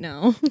saying right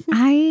now?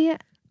 I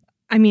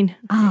mean,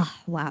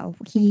 wow.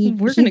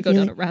 We're gonna go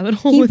down a rabbit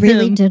hole. He with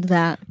really him. did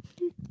that.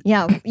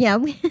 Yeah.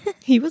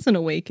 He was an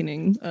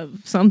awakening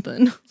of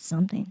something.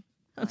 Something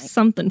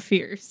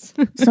fierce.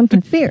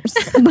 Something fierce.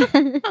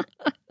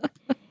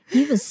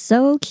 He was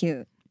so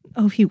cute.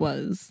 Oh, he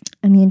was.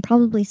 I mean,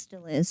 probably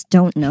still is.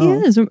 Don't know.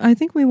 He is. I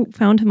think we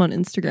found him on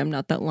Instagram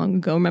not that long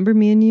ago. Remember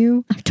me and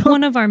you?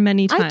 One of our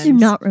many times. I do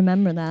not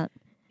remember that.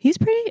 He's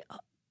pretty...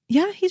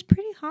 Yeah, he's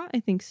pretty hot,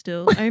 I think,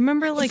 still. I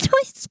remember, like...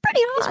 he's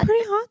pretty hot. He's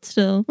pretty hot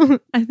still.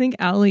 I think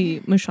Ali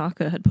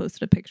Mashaka had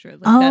posted a picture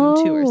of like,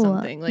 them two or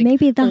something. Like,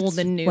 maybe that's old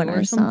and new what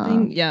or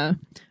something. Yeah.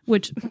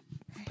 Which,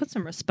 put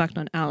some respect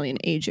on Ali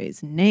and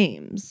AJ's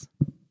names.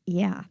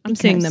 Yeah. I'm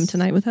seeing them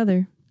tonight with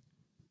Heather.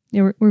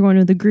 Yeah, we're going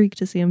to the Greek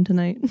to see him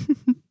tonight.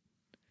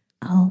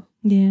 Oh.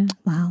 Yeah.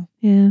 Wow.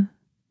 Yeah.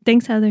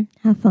 Thanks, Heather.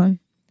 Have fun.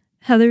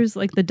 Heather's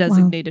like the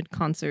designated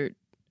concert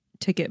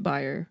ticket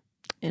buyer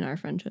in our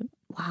friendship.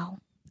 Wow.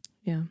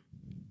 Yeah.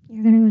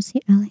 You're going to go see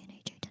Ellie and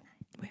AJ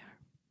tonight. We are.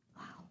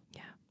 Wow.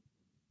 Yeah.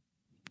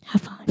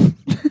 Have fun.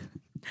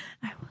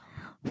 I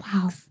will.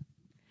 Wow.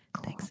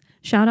 Cool. Thanks.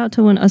 Shout out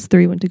to when us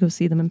 3 went to go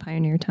see them in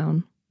Pioneer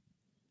Town.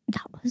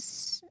 That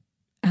was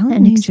Ellie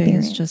and AJ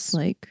is just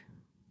like...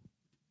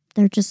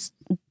 They're just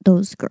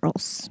those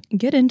girls.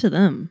 Get into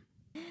them.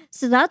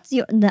 So that's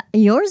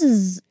yours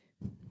is,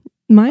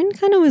 Mine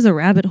kind of was a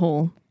rabbit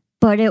hole.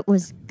 but it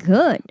was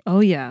good.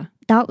 Oh, yeah.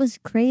 That was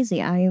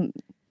crazy.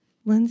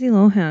 Lindsay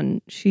Lohan,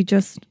 she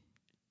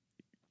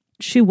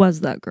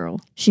was that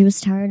girl. She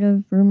was tired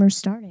of rumors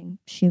starting.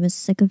 She was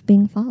sick of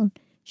being followed.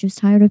 She was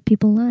tired of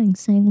people lying,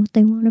 saying what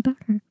they want about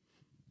her.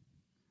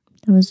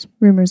 That was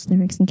Rumors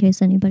lyrics, in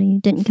case anybody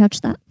didn't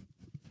catch that.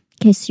 In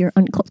case you're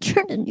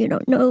uncultured and you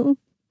don't know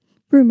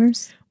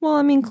Rumors. Well,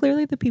 I mean,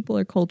 clearly the people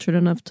are cultured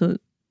enough to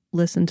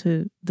listen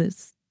to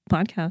this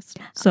podcast.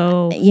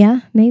 So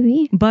yeah,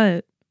 maybe.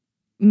 But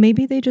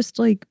maybe they just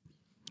need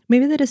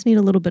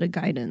a little bit of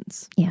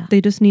guidance. Yeah.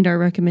 They just need our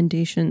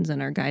recommendations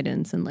and our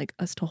guidance and like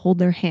us to hold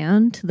their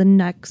hand to the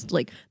next,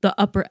 like the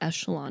upper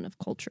echelon of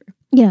culture.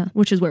 Yeah.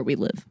 Which is where we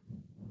live.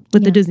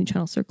 With the Disney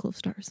Channel Circle of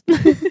Stars.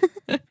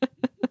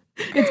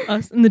 It's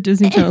us and the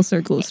Disney Channel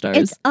Circle of Stars.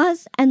 It's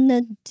us and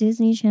the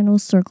Disney Channel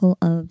Circle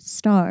of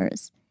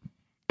Stars.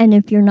 And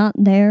if you're not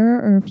there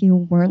or if you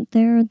weren't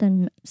there,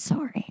 then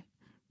sorry.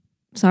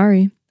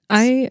 Sorry.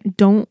 I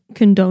don't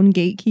condone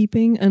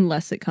gatekeeping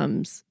unless it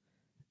comes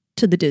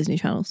to the Disney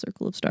Channel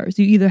Circle of Stars.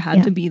 You either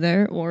had to be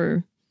there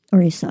or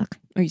you suck.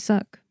 Or you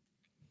suck.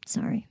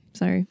 Sorry.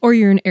 Or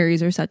you're an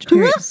Aries or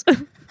Sagittarius.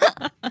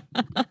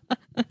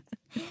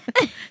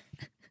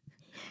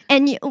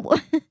 And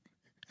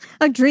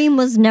a dream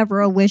was never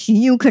a wish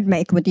you could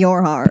make with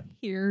your heart.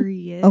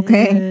 Period.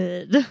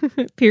 Okay?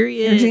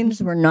 Period. Your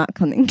dreams were not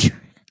coming true.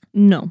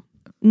 No.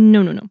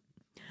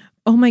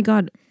 Oh my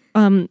God.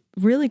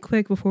 Really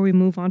quick before we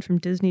move on from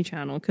Disney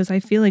Channel, because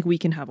I feel like we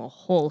can have a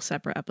whole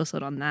separate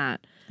episode on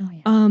that. Oh,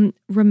 yeah.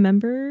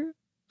 Remember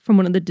from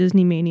one of the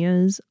Disney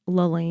Manias,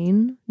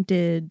 Lalaine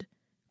did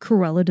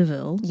Cruella de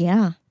Vil?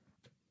 Yeah.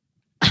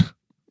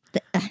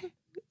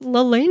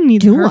 Lalaine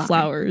needs her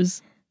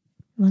flowers.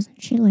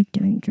 Wasn't she like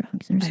doing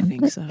drugs or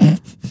something? I think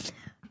so.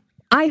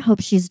 I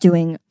hope she's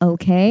doing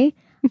okay.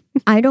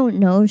 I don't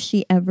know if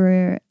she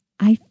ever...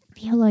 I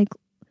feel like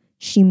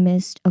she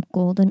missed a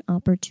golden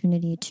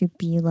opportunity to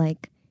be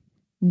like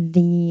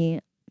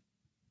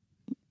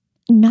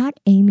not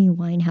Amy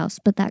Winehouse,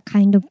 but that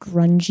kind of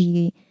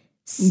grungy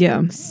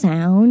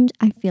sound.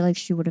 I feel like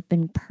she would have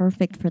been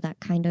perfect for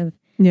that kind of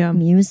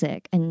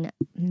music. And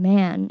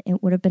man,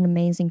 it would have been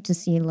amazing to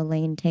see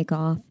Lalaine take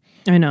off.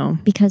 I know.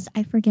 Because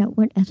I forget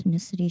what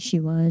ethnicity she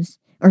was,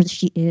 or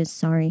she is,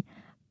 sorry.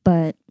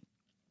 But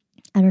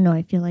I don't know,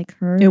 I feel like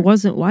her... It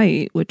wasn't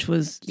white, which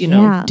was,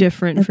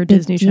 different for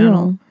Disney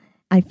Channel.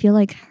 I feel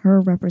like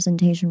her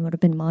representation would have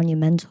been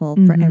monumental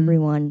for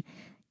everyone.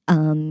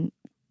 It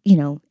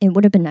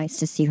would have been nice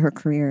to see her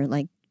career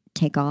like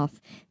take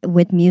off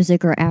with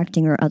music or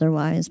acting or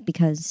otherwise,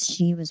 because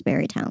she was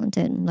very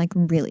talented and like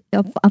really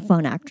a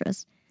fun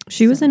actress.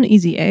 She was in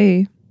Easy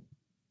A.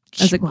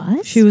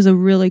 She was a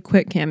really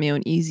quick cameo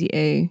in Easy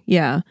A.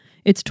 Yeah.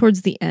 It's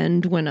towards the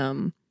end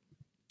when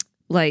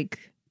like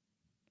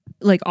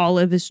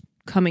Olive is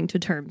coming to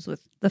terms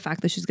with the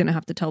fact that she's gonna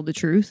have to tell the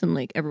truth and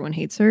like everyone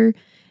hates her.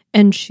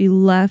 And she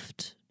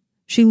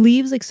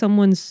leaves like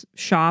someone's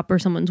shop or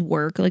someone's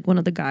work, like one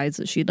of the guys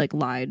that she'd like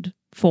lied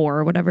for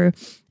or whatever.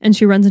 And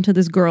she runs into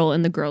this girl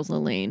and the girl's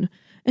Lalaine.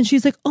 And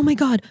she's like, oh my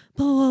God,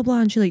 blah, blah, blah.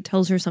 And she like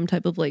tells her some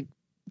type of like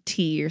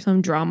tea or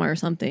some drama or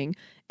something.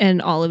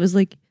 And Olive is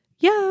like,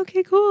 yeah,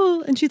 okay,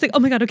 cool. And she's like, oh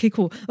my God, okay,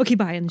 cool. Okay,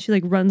 bye. And she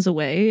like runs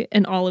away.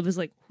 And Olive is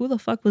like, who the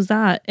fuck was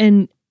that?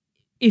 And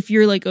if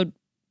you're like a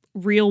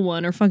real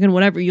one or fucking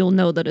whatever, you'll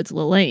know that it's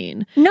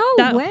Lalaine. No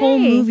that way. Whole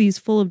movie's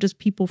full of just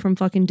people from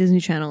fucking Disney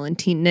Channel and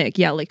Teen Nick.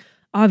 Yeah, like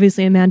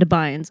obviously Amanda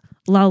Bynes,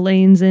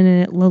 Lalaine's in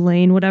it,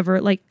 Lalaine, whatever.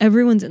 Like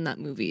everyone's in that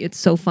movie. It's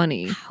so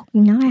funny.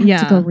 Now I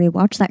have to go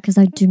rewatch that because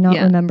I do not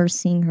remember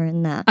seeing her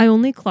in that. I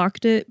only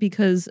clocked it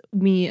because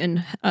me and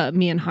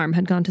Harm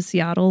had gone to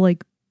Seattle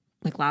like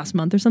last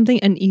month or something,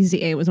 and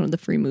Easy A was one of the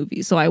free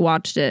movies, so I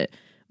watched it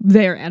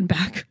there and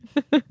back.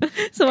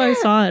 So I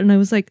saw it and I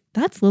was like,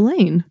 that's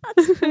Lalaine.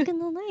 That's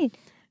fucking Lalaine.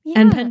 Yeah.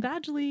 And Penn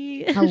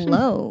Badgley.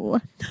 Hello.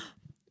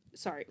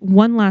 Sorry.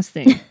 One last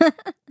thing.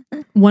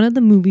 One of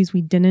the movies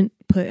we didn't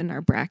put in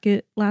our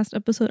bracket last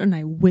episode, and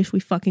I wish we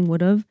fucking would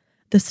have,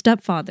 The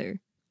Stepfather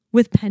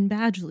with Penn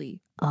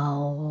Badgley.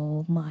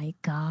 Oh my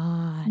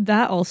God.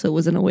 That also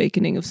was an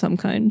awakening of some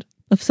kind,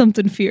 of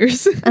something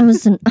fierce. It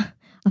was a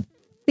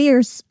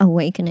fierce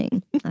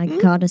awakening, I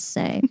gotta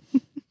say.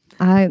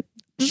 I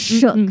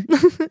shook.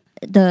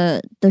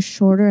 The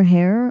shorter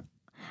hair.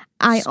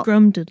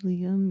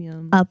 Scrum-diddly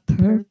yum. A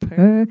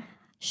purr.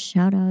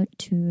 Shout out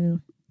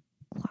to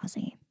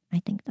Quasi.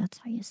 I think that's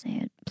how you say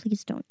it.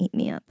 Please don't eat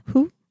me up.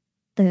 Who?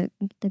 The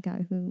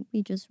guy who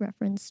we just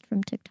referenced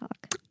from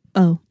TikTok.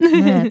 Oh. I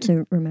have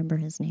to remember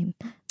his name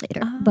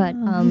later. But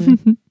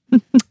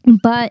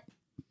but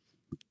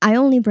I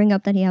only bring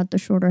up that he had the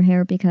shorter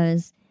hair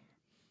because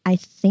I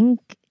think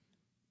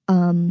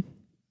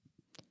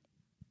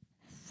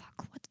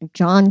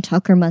John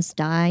Tucker Must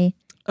Die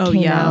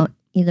came out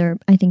either,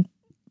 I think,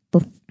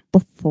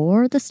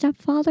 before The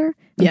Stepfather.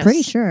 I'm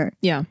pretty sure.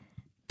 Yeah.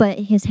 But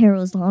his hair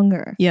was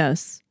longer.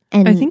 Yes.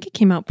 And I think it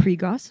came out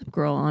pre-Gossip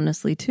Girl,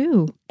 honestly,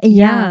 too.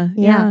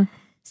 Yeah.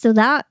 So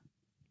that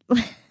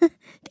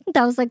think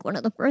that was like one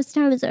of the first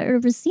times I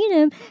ever seen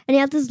him, and he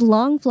had this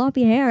long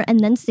floppy hair, and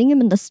then seeing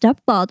him in The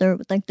Stepfather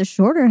with like the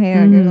shorter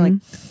hair, and you're like,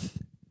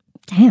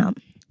 damn.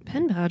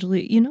 Penn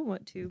Badgley, you know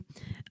what too?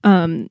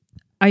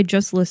 I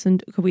just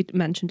listened, we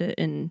mentioned it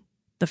in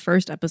the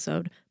first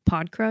episode,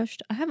 Pod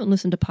Crushed. I haven't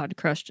listened to Pod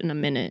Crushed in a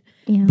minute,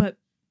 but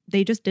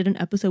they just did an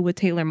episode with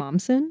Taylor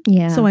Momsen.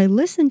 Yeah. So I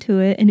listened to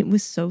it and it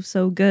was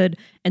so good.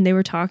 And they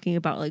were talking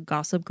about like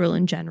Gossip Girl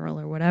in general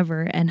or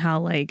whatever, and how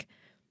like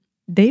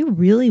they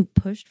really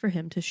pushed for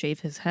him to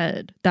shave his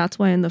head. That's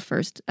why in the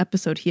first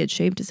episode he had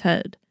shaved his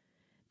head,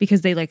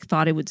 because they like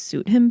thought it would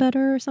suit him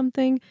better or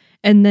something.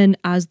 And then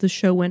as the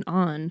show went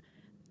on,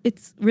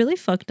 it's really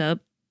fucked up.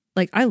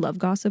 Like, I love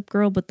Gossip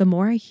Girl, but the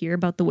more I hear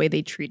about the way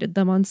they treated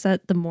them on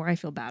set, the more I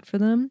feel bad for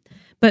them.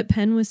 But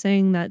Penn was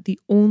saying that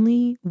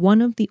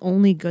one of the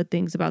only good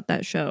things about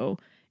that show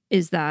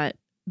is that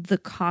the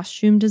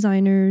costume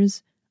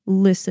designers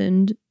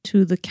listened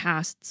to the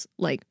cast's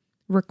like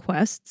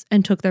requests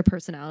and took their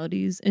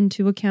personalities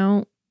into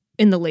account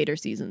in the later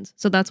seasons.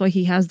 So that's why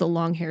he has the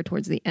long hair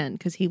towards the end,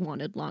 because he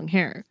wanted long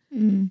hair.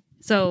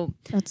 So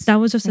that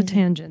was just crazy. A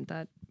tangent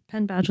that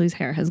Penn Badgley's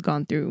hair has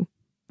gone through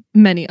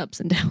many ups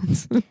and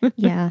downs.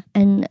 Yeah,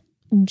 and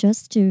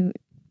just to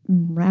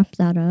wrap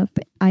that up,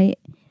 I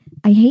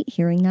hate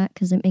hearing that,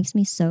 because it makes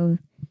me so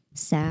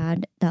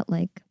sad that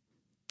like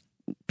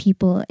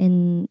people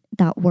in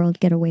that world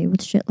get away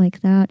with shit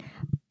like that.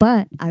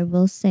 But I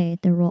will say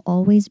there will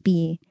always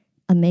be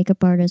a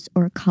makeup artist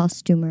or a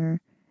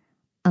costumer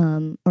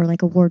or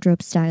like a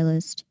wardrobe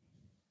stylist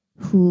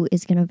who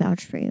is going to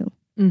vouch for you.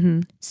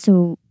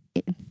 So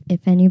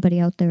if anybody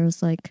out there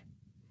is like,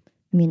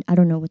 I mean, I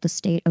don't know what the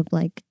state of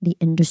like the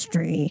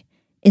industry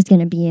is going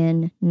to be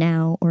in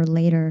now or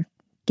later,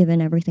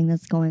 given everything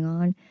that's going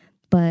on.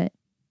 But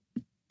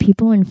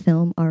people in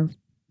film are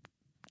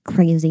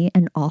crazy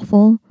and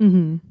awful.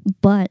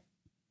 But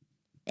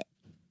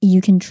you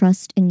can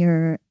trust in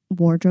your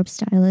wardrobe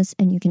stylist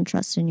and you can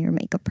trust in your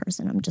makeup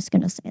person. I'm just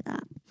going to say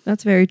that.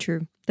 That's very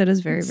true. That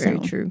is very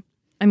true.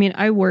 I mean,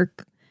 I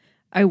work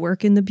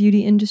in the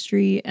beauty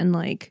industry, and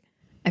like,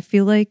 I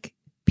feel like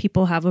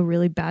people have a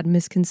really bad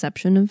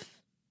misconception of,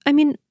 I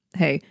mean,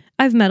 hey,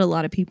 I've met a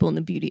lot of people in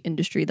the beauty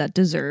industry that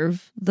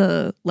deserve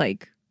the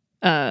like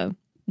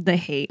the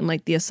hate and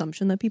like the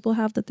assumption that people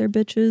have that they're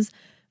bitches.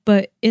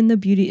 But in the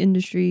beauty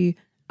industry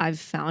I've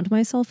found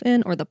myself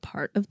in, or the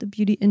part of the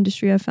beauty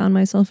industry I've found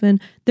myself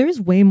in,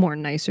 there's way more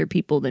nicer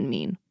people than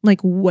mean. Like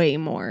way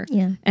more.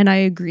 Yeah. And I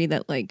agree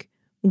that like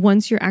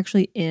once you're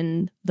actually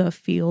in the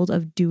field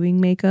of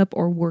doing makeup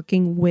or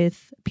working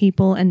with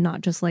people and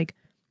not just like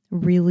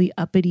really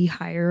uppity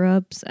higher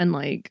ups and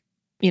like,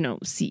 you know,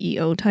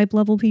 CEO type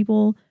level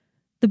people,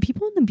 the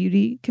people in the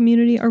beauty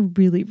community are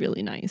really,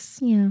 really nice.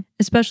 Yeah.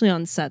 Especially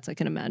on sets, I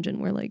can imagine,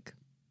 where like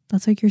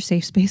that's like your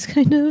safe space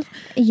kind of.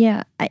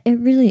 Yeah, it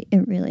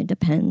really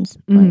depends.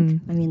 Like,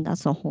 I mean,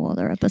 that's a whole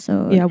other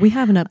episode. Yeah, we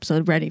have an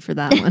episode ready for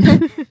that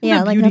one.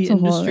 Yeah, like that's a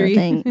whole other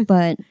thing.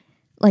 But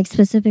like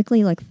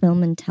specifically like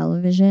film and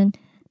television,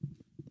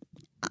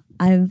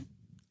 I've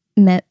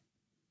met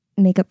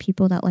makeup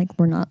people that like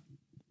were not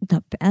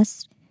the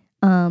best.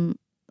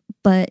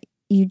 But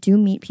you do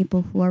meet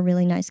people who are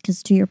really nice,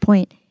 because to your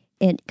point,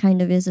 it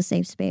kind of is a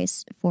safe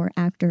space for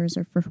actors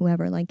or for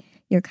whoever. Like,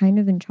 you're kind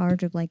of in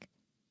charge of like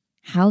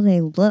how they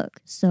look.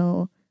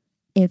 So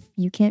if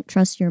you can't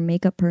trust your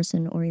makeup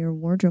person or your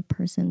wardrobe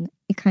person,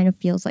 it kind of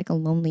feels like a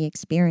lonely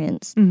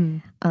experience.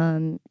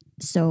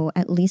 So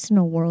at least in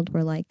a world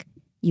where like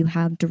you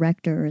have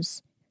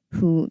directors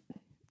who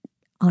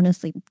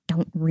honestly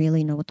don't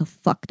really know what the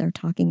fuck they're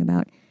talking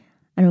about.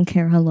 I don't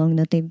care how long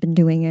that they've been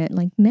doing it.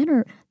 Like,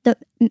 the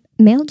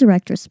male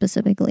directors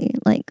specifically,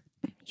 like,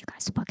 you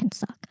guys fucking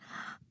suck.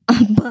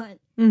 But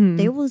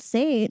they will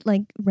say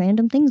like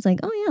random things like,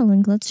 oh yeah,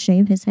 like let's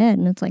shave his head.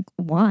 And it's like,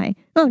 why?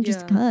 Oh,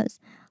 just cause.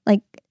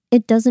 Like,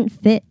 it doesn't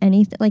fit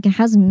anything. Like, it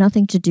has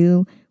nothing to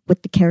do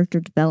with the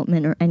character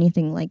development or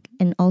anything. Like,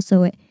 and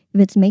also if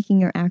it's making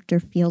your actor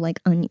feel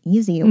like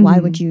uneasy, why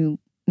would you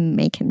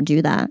make him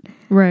do that?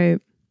 Right.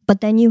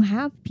 But then you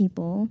have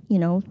people, you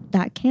know,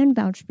 that can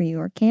vouch for you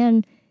or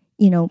can,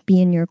 you know,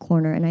 be in your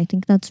corner. And I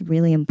think that's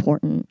really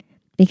important,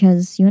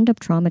 because you end up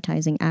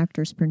traumatizing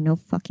actors for no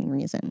fucking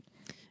reason.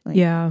 Like,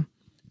 yeah.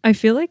 I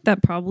feel like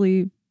that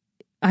probably,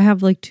 I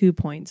have like 2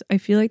 points. I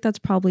feel like that's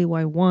probably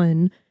why,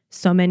 one,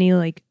 so many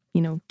like,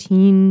 you know,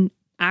 teen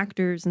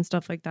actors and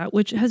stuff like that,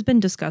 which has been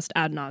discussed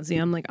ad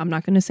nauseum. Like, I'm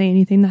not going to say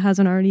anything that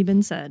hasn't already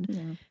been said.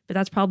 Yeah. But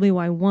that's probably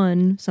why,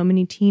 one, so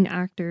many teen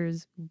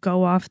actors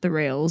go off the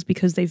rails,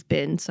 because they've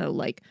been so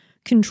like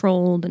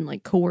controlled and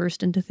like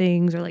coerced into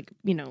things, or like,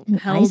 you know,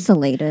 held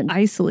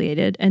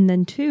isolated. And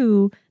then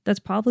two, that's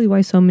probably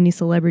why so many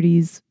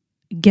celebrities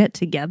get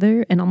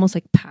together and almost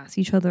like pass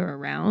each other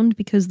around,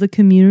 because the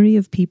community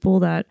of people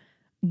that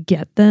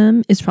get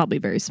them is probably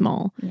very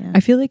small. Yeah.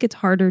 I feel like it's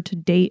harder to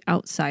date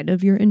outside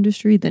of your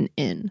industry than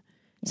in.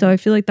 Yeah. So I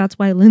feel like that's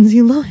why Lindsay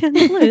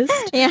Lohan's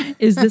list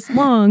is this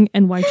long,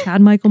 and why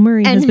Chad Michael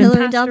Murray has been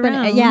passed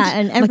around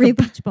and every like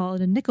a beach ball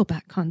at a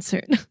Nickelback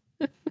concert.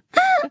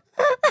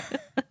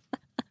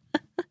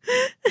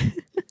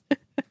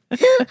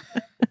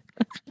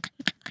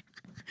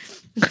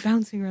 It's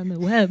bouncing around the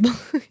web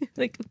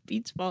like a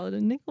beach ball at a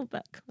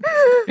Nickelback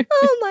concert.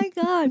 Oh my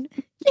god.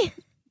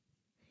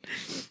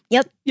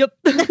 Yep.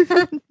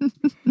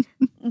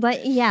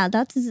 But yeah,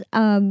 that's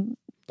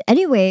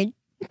anyway,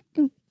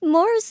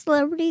 more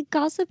celebrity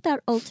gossip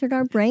that altered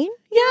our brain.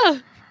 Yeah.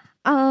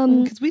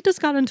 Because we just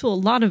got into a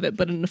lot of it,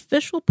 but an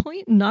official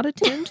point, not a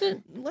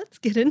tangent. Let's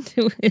get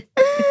into it.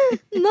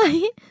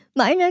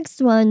 my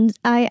next ones,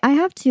 I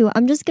have to.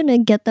 I'm just gonna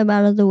get them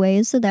out of the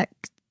way so that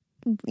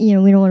we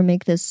don't want to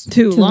make this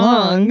too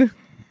long.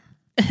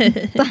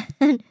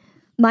 But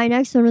my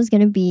next one was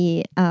gonna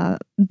be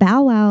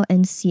Bow Wow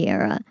and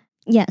Sierra.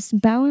 Yes,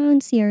 Bow Wow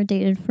and Sierra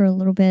dated for a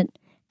little bit,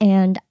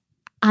 and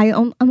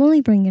I'm only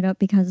bringing it up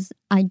because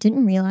I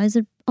didn't realize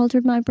it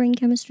altered my brain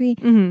chemistry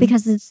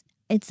because it's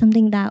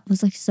something that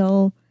was like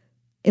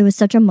it was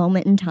such a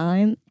moment in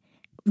time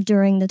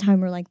during the time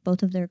where like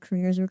both of their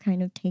careers were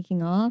kind of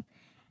taking off,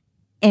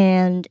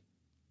 and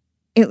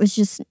it was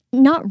just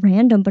not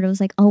random, but it was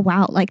like, oh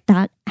wow, like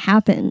that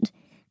happened.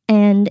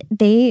 And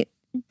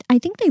I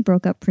think they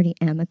broke up pretty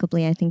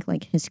amicably. I think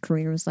like his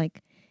career was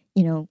like,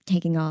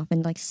 taking off,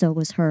 and like so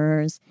was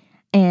hers,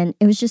 and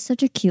it was just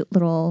such a cute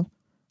little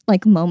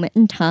like moment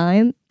in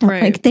time that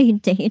like they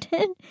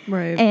dated,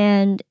 right?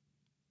 And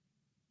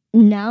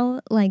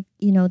now, like,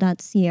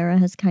 that Sierra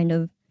has kind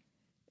of,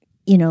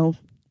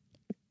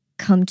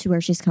 come to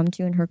where she's come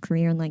to in her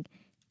career and, like,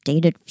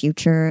 dated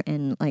Future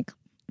and, like...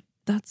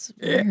 That's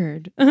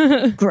weird.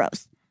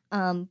 Gross.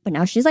 But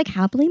now she's, like,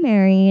 happily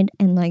married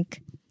and,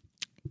 like,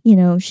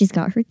 she's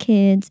got her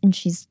kids and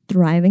she's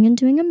thriving and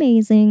doing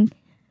amazing.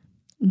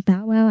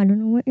 Bow Wow, I don't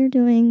know what you're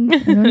doing. I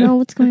don't know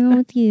what's going on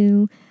with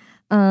you.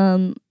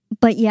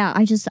 But yeah,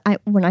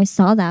 when I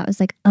saw that, I was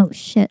like, oh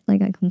shit,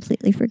 like I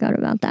completely forgot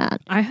about that.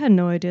 I had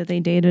no idea they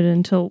dated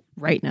until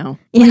right now.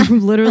 Yeah. Like,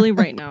 literally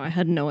right now. I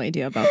had no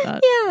idea about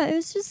that. Yeah, it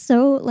was just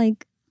so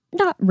like,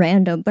 not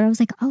random, but I was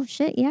like, oh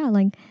shit, yeah,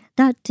 like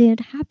that did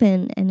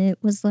happen. And it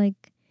was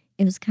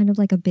kind of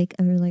like a big,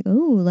 I was like, oh,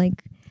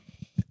 like,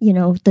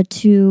 the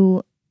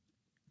two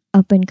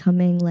up and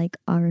coming like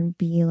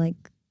R&B,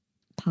 like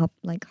pop,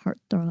 like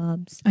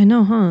heartthrobs. I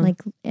know, huh? Like,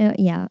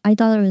 yeah, I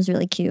thought it was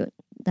really cute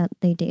that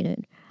they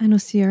dated. I know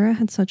Sierra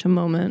had such a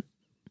moment.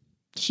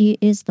 She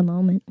is the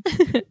moment.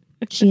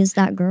 She is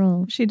that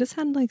girl. She just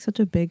had like such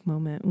a big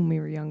moment when we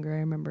were younger, I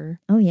remember.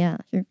 Oh yeah,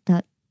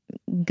 that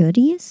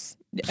goodies.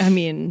 I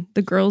mean,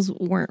 the girls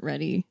weren't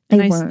ready.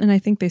 They weren't. And I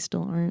think they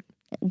still aren't.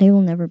 They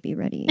will never be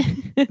ready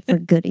for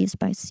Goodies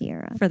by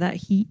Sierra. For that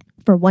heat.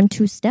 For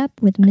 1-2 Step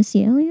with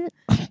Missy Elliott.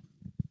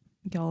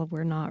 Y'all,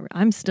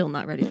 I'm still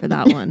not ready for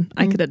that one.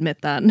 I could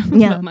admit that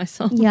about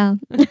myself. Yeah.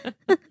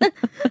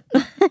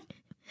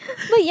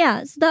 But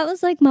yeah, so that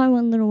was like my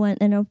one little one.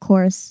 And of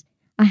course,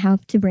 I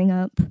have to bring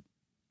up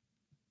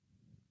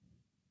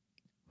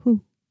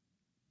who?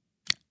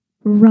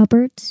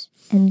 Robert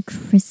and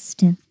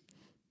Kristen.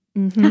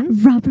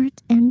 Mm-hmm.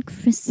 Robert and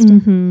Kristen.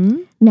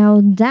 Mm-hmm.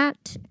 Now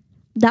that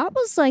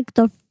was like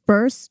the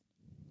first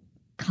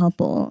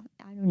couple.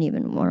 I don't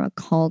even want to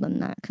call them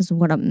that because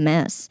what a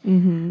mess.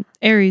 Mm-hmm.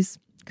 Aries.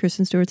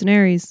 Kristen Stewart's an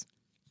Aries.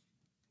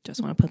 Just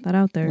want to put that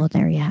out there. Well,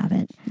 there you have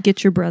it.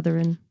 Get your brother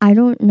in. I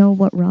don't know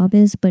what Rob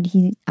is, but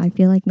I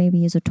feel like maybe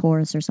he's a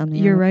Taurus or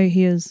something. You're right,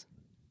 he is.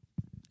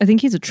 I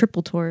think he's a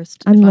triple Taurus.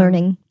 I'm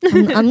learning.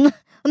 I'm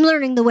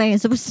learning the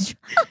ways of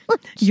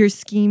You're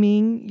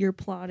scheming, you're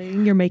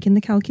plotting, you're making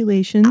the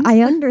calculations.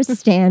 I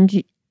understand.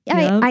 Yep.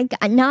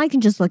 I now I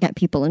can just look at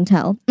people and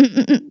tell.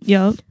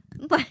 Yep.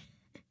 But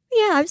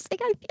yeah, I was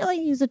like, I feel like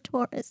he's a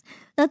Taurus.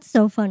 That's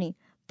so funny.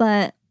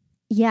 But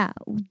yeah,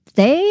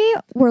 they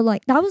were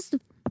like, that was the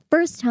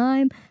first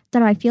time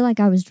that I feel like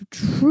I was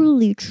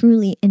truly,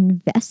 truly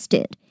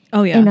invested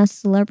in a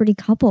celebrity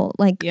couple.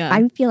 Like,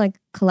 I feel like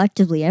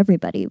collectively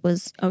everybody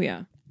was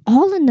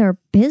all in their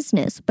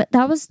business. But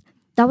that was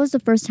the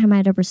first time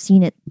I'd ever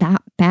seen it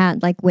that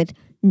bad, like with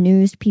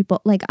news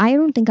people. Like, I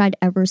don't think I'd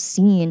ever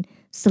seen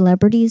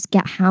celebrities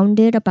get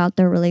hounded about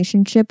their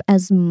relationship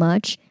as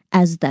much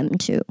as them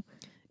two.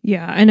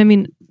 Yeah, and I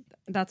mean,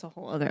 that's a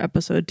whole other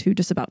episode too,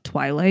 just about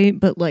Twilight.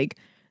 But like,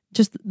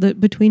 just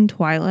between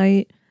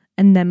Twilight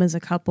and them as a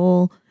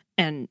couple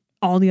and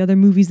all the other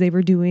movies they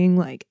were doing,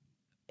 like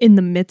in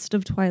the midst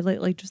of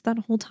Twilight, like just that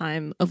whole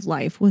time of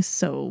life was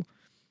so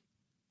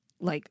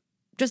like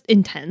just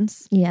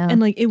intense. Yeah.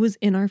 And like it was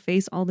in our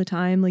face all the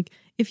time. Like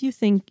if you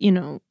think,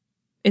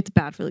 it's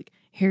bad for like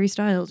Harry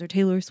Styles or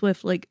Taylor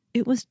Swift, like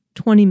it was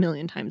 20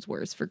 million times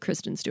worse for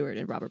Kristen Stewart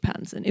and Robert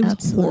Pattinson. It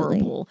was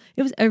horrible.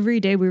 It was every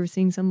day we were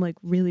seeing some like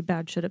really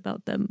bad shit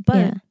about them.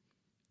 But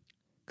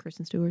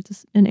Kristen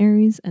Stewart's an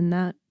Aries, and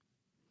that's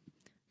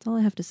all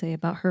I have to say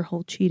about her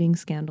whole cheating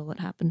scandal that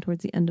happened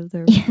towards the end of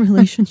their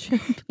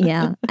relationship.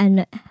 Yeah.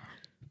 And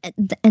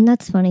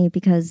that's funny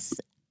because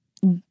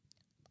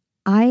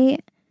I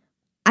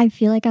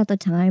feel like at the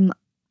time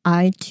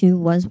I too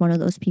was one of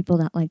those people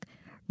that like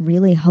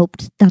really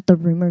hoped that the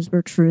rumors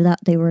were true that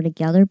they were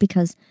together,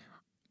 because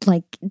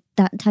like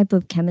that type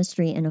of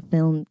chemistry in a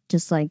film,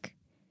 just like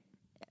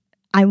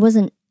I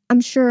wasn't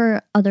I'm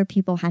sure other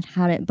people had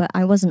it, but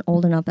I wasn't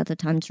old enough at the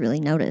time to really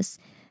notice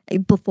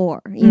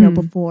before,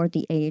 before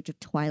the age of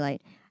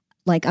Twilight.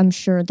 Like, I'm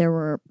sure there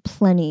were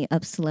plenty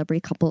of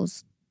celebrity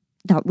couples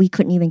that we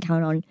couldn't even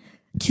count on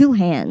two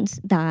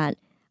hands that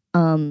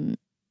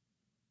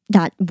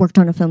worked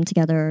on a film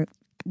together.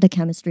 The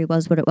chemistry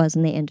was what it was,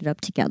 and they ended up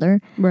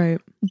together.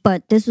 Right.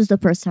 But this was the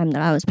first time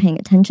that I was paying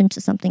attention to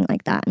something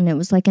like that, and it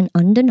was like an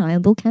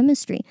undeniable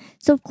chemistry.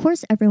 So of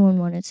course everyone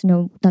wanted to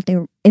know that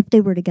if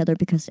they were together,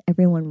 because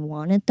everyone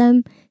wanted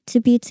them to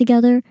be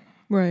together.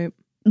 Right.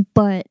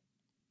 But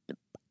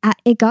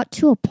it got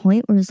to a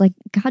point where it's like,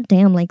 God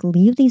damn, like,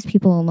 leave these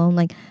people alone.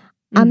 Like,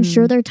 I'm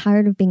sure they're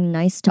tired of being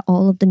nice to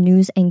all of the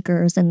news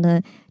anchors and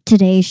the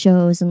Today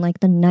shows and like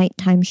the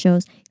nighttime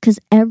shows, because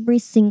every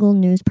single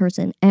news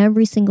person,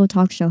 every single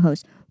talk show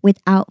host,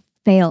 without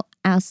fail,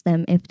 asked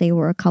them if they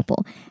were a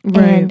couple.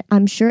 Right. And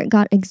I'm sure it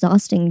got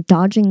exhausting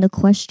dodging the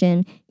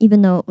question,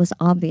 even though it was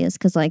obvious,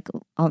 because like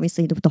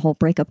obviously the whole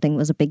breakup thing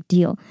was a big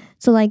deal.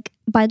 So like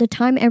by the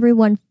time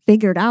everyone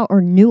figured out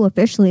or knew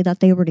officially that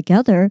they were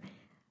together,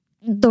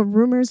 the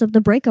rumors of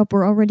the breakup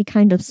were already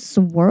kind of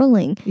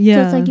swirling. Yeah.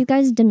 So it's like you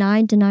guys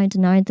denied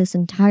this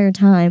entire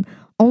time,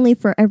 only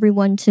for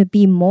everyone to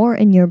be more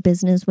in your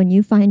business when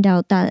you find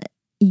out that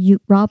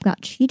Rob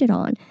got cheated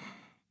on.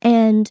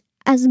 And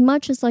as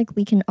much as like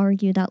we can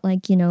argue that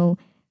like,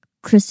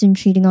 Kristen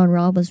cheating on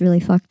Rob was really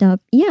fucked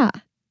up. Yeah,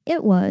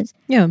 it was.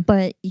 Yeah.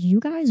 But you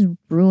guys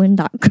ruined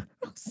that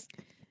girl's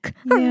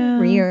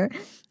career.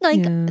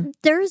 Like,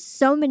 there's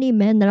so many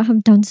men that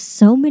have done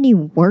so many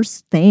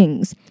worse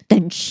things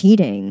than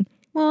cheating.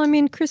 Well, I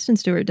mean, Kristen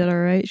Stewart did all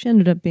right. She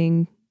ended up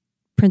being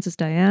Princess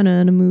Diana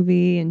in a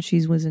movie, and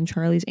she was in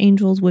Charlie's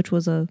Angels, which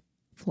was a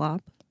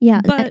flop. Yeah,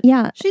 but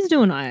she's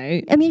doing all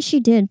right. I mean, she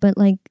did, but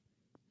like,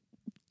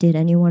 did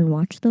anyone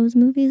watch those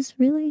movies,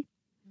 really?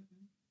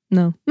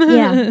 No.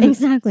 Yeah,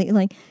 exactly.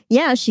 Like,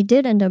 yeah, she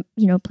did end up,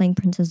 playing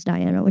Princess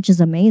Diana, which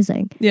is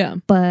amazing. Yeah.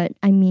 But,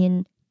 I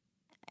mean,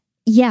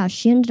 yeah,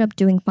 she ended up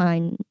doing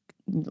fine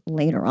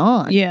later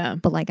on. Yeah.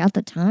 But, like, at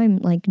the time,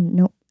 like,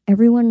 no,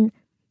 everyone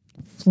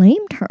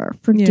flamed her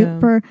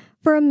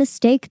for a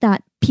mistake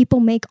that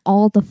people make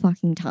all the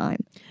fucking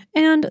time.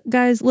 And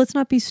guys, let's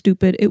not be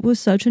stupid. It was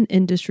such an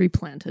industry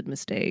planted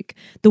mistake.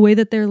 The way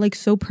that they're like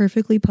so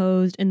perfectly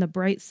posed in the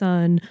bright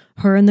sun,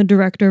 her and the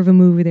director of a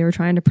movie they were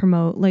trying to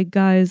promote. Like,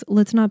 guys,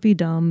 let's not be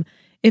dumb.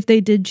 If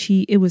they did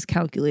cheat, it was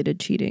calculated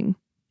cheating.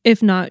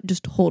 If not,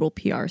 just total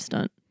PR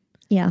stunt.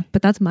 Yeah.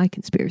 But that's my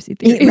conspiracy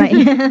theory.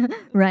 Right.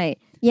 Right.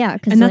 Yeah.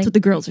 And that's what the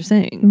girls are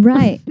saying.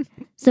 Right.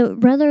 So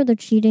whether the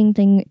cheating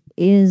thing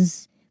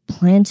is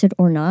planted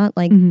or not,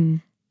 like,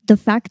 the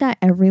fact that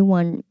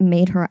everyone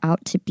made her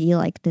out to be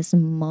like this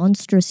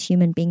monstrous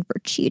human being for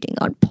cheating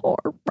on poor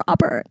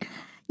Robert.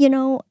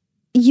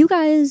 You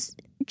guys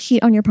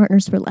cheat on your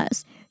partners for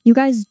less. You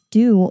guys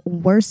do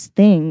worse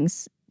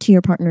things to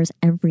your partners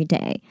every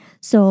day.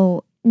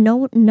 So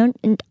none,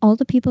 all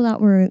the people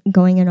that were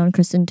going in on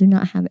Kristen do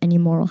not have any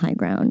moral high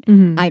ground.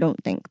 I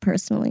don't think,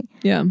 personally.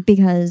 Yeah.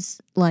 Because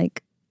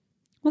like,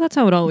 well, that's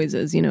how it always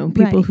is.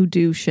 People who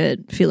do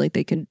shit feel like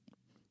they can,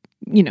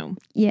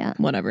 yeah,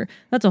 whatever.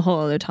 That's a whole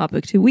other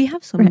topic too. We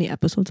have so many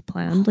episodes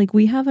planned. Like,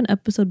 we have an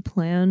episode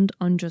planned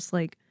on just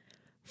like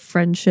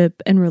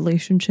friendship and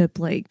relationship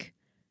like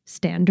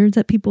standards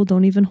that people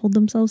don't even hold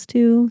themselves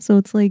to. So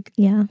it's like,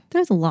 yeah,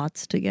 there's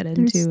lots to get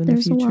into in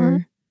the future. A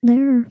lot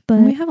there, but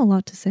and we have a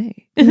lot to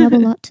say. We have a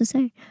lot to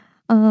say.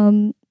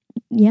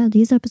 Yeah,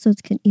 these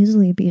episodes can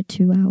easily be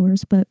 2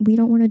 hours, but we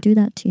don't want to do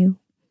that to you.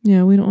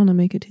 Yeah, we don't want to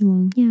make it too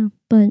long. Yeah,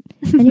 but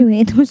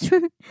anyway,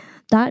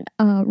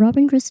 Rob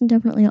and Kristen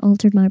definitely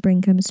altered my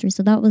brain chemistry.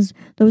 So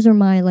those are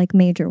my like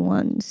major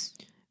ones.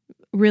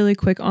 Really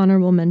quick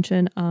honorable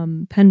mention,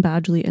 Penn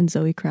Badgley and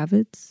Zoe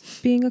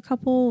Kravitz being a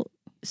couple.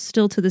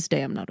 Still to this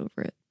day, I'm not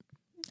over it.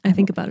 I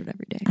think about it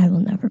every day. I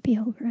will never be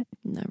over it.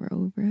 Never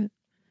over it.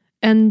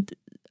 And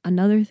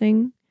another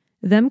thing,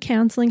 them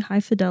canceling High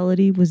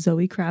Fidelity with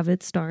Zoe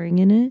Kravitz starring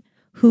in it,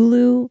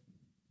 Hulu.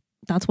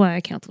 That's why I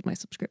canceled my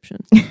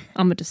subscription.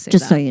 I'm going to say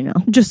Just so you know.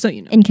 Just so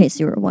you know. In case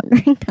you were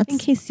wondering. In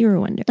case you were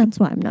wondering. That's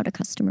why I'm not a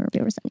customer of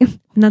yours anymore.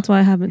 And that's why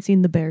I haven't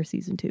seen The Bear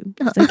season 2.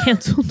 Because I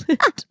canceled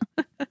it.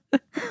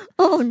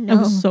 Oh, no. I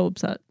was so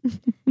upset.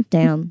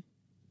 Damn.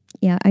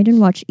 Yeah, I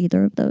didn't watch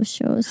either of those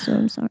shows, so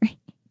I'm sorry.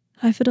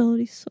 High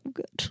Fidelity's so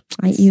good.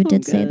 You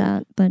did say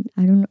that, but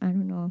I don't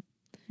know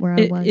where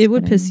I was. It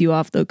would piss you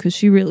off, though, because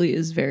she really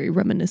is very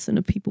reminiscent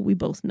of people we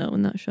both know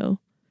in that show.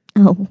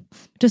 Oh.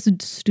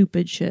 Just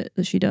stupid shit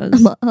that she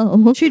does.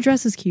 Oh. She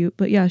dresses cute,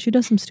 but yeah, she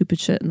does some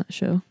stupid shit in that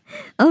show.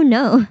 Oh,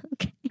 no.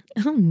 Okay.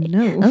 Oh,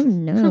 no. Oh,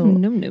 no. Oh,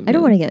 no. I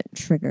don't want to get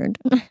triggered.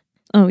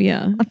 Oh,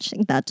 yeah.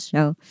 Watching that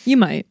show. You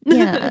might.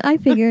 Yeah, I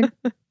figured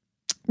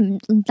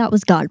that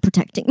was God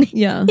protecting me.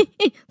 Yeah.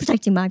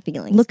 Protecting my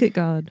feelings. Look at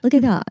God. Look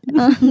at God.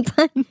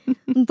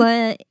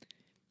 But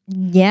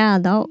yeah,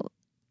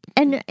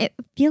 and I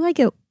feel like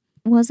it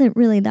wasn't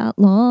really that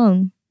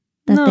long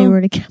that they were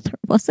together,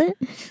 was it?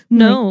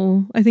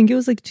 No, I think it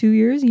was like 2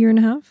 years, year and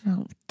a half.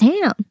 Oh,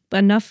 damn.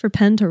 Enough for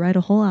Penn to write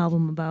a whole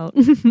album about.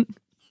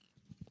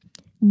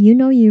 you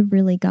know you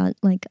really got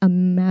like a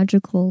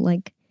magical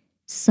like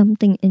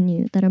something in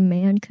you that a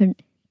man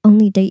could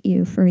only date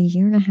you for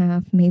 1.5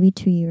 years, maybe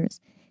 2 years,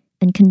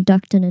 and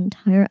conduct an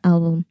entire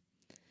album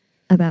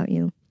about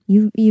you.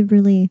 You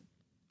really...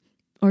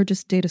 Or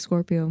just date a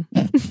Scorpio.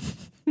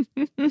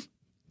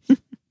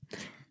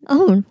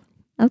 Oh,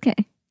 okay.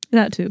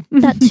 That too.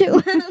 That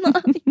too.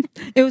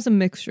 It was a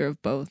mixture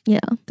of both. Yeah.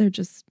 They're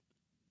just,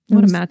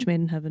 what a match made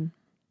in heaven.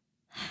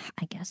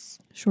 I guess.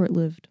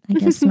 Short-lived. I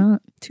guess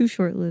not. Too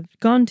short-lived.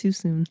 Gone too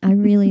soon. I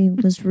really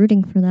was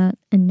rooting for that.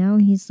 And now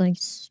he's like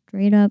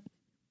straight up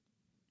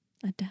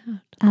A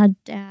dad. a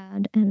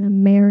dad and a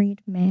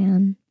married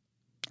man.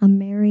 A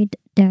married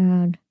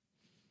dad.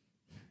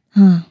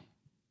 Huh.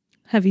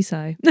 Heavy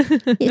sigh.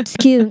 It's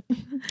cute. I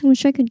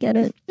wish I could get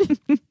it.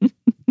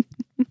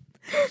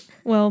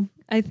 Well,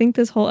 I think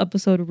this whole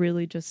episode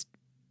really just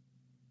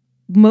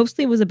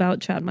mostly was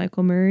about Chad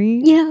Michael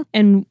Murray. Yeah.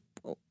 And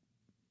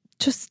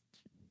just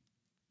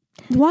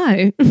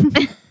why?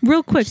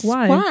 Real quick, Just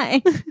why?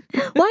 Why?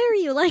 Why are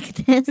you like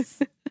this?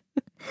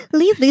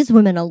 Leave these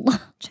women alone.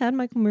 Chad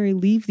Michael Murray,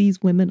 leave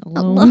these women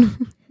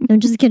alone.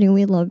 I'm just kidding.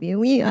 We love you.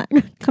 We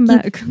Come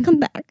back. Come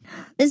back.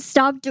 And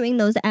stop doing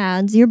those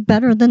ads. You're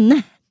better than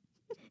that.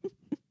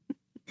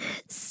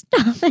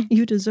 Stop it.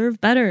 You deserve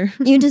better.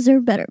 You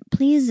deserve better.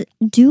 Please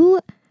do.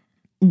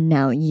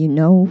 Now, you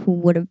know who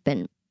would have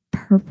been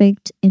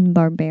perfect in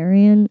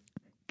Barbarian?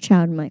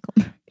 Chad Michael.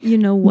 You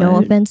know what? No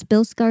offense,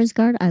 Bill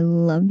Skarsgård. I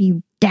love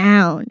you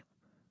down.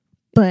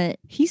 But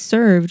he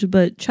served,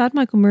 but Chad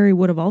Michael Murray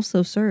would have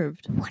also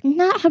served. wouldn't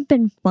that have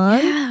been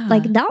fun? Yeah.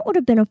 Like, that would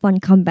have been a fun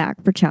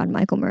comeback for Chad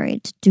Michael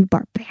Murray to do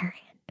Barbarian.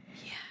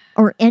 Yeah.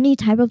 Or any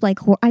type of like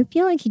horror. I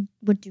feel like he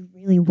would do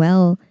really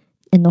well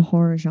in the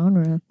horror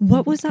genre.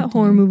 What was that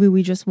horror movie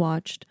we just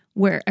watched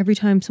where every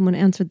time someone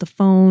answered the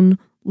phone,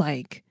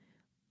 like,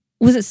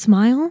 was it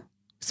Smile?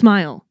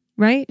 Smile,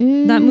 right?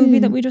 That movie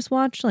that we just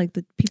watched, like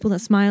the people that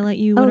smile at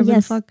you, whatever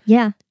the fuck.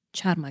 Yeah.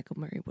 Chad Michael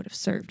Murray would have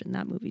served in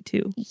that movie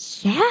too.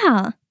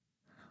 Yeah.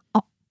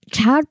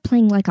 Chad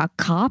playing like a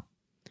cop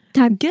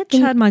type. Get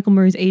Chad Michael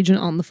Murray's agent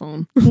on the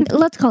phone.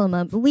 Let's call him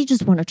up. We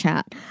just want to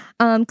chat.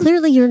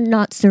 Clearly, you're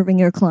not serving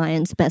your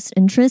client's best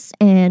interests,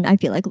 and I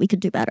feel like we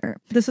could do better.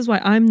 This is why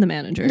I'm the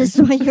manager. This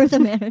is why you're the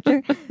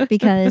manager,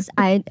 because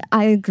I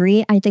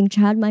agree. I think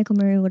Chad Michael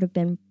Murray would have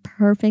been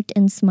perfect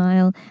in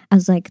Smile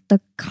as like the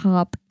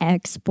cop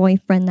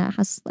ex-boyfriend that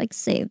has like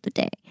saved the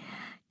day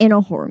in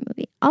a horror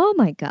movie. Oh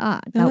my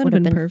God, that would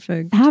have been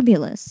perfect.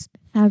 Fabulous,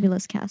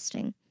 fabulous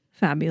casting.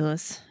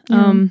 Fabulous.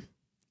 Yeah.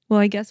 Well,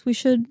 I guess we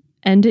should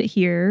end it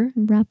here.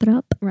 Wrap it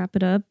up.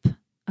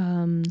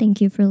 Thank Thank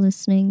you for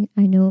listening.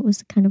 I know it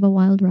was kind of a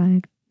wild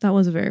ride. That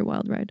was a very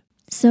wild ride.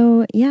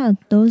 So yeah,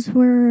 those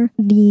were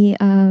the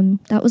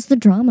that was the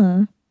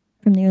drama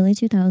from the early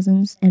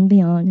 2000s and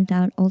beyond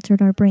that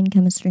altered our brain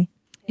chemistry.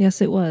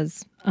 Yes, it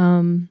was.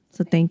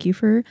 So thank you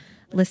for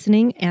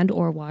listening and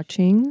or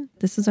watching.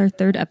 This is our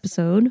 3rd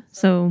episode.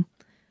 So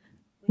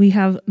we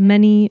have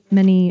many,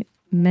 many,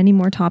 many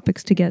more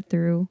topics to get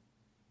through.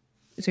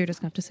 So you're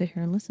just going to have to sit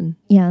here and listen.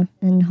 Yeah,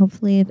 and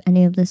hopefully if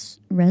any of this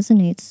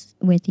resonates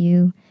with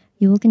you,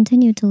 you will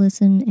continue to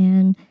listen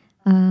and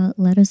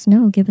let us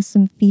know. Give us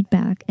some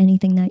feedback,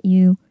 anything that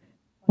you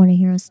want to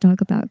hear us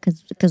talk about,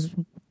 because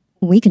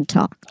we can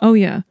talk. Oh,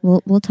 yeah.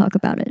 We'll talk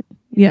about it.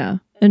 Yeah.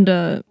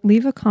 And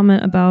leave a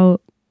comment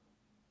about,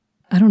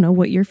 I don't know,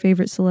 what your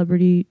favorite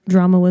celebrity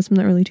drama was from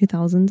the early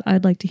 2000s.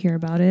 I'd like to hear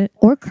about it.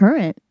 Or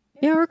current.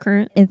 Yeah, or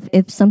current.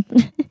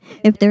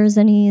 If there's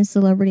any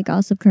celebrity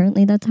gossip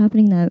currently that's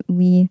happening that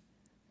we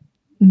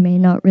may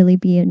not really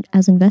be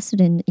as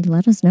invested in,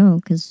 let us know,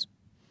 because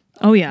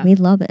oh yeah, we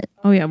love it.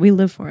 Oh yeah, we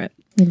live for it.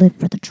 We live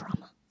for the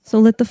drama. So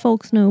let the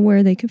folks know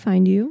where they can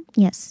find you.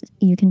 Yes,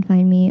 you can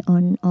find me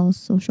on all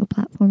social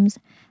platforms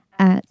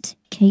at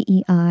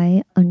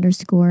KEI_ARAA.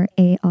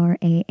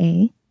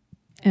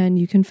 And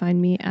you can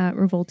find me at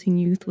Revolting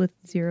Youth with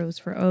zeros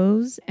for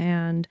O's.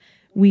 And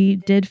we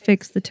did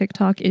fix the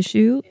TikTok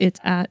issue. It's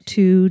at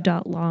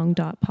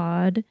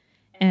 2.long.pod.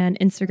 And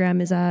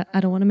Instagram is at I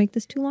don't want to make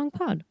this too long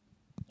pod.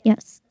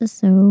 Yes.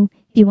 So if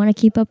you want to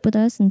keep up with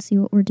us and see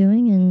what we're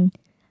doing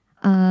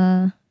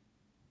and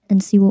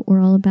see what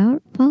we're all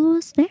about, follow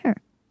us there.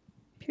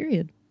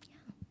 Period.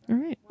 All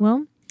right.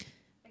 Well,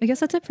 I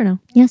guess that's it for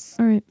now. Yes.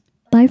 All right.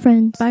 Bye,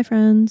 friends. Bye,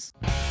 friends.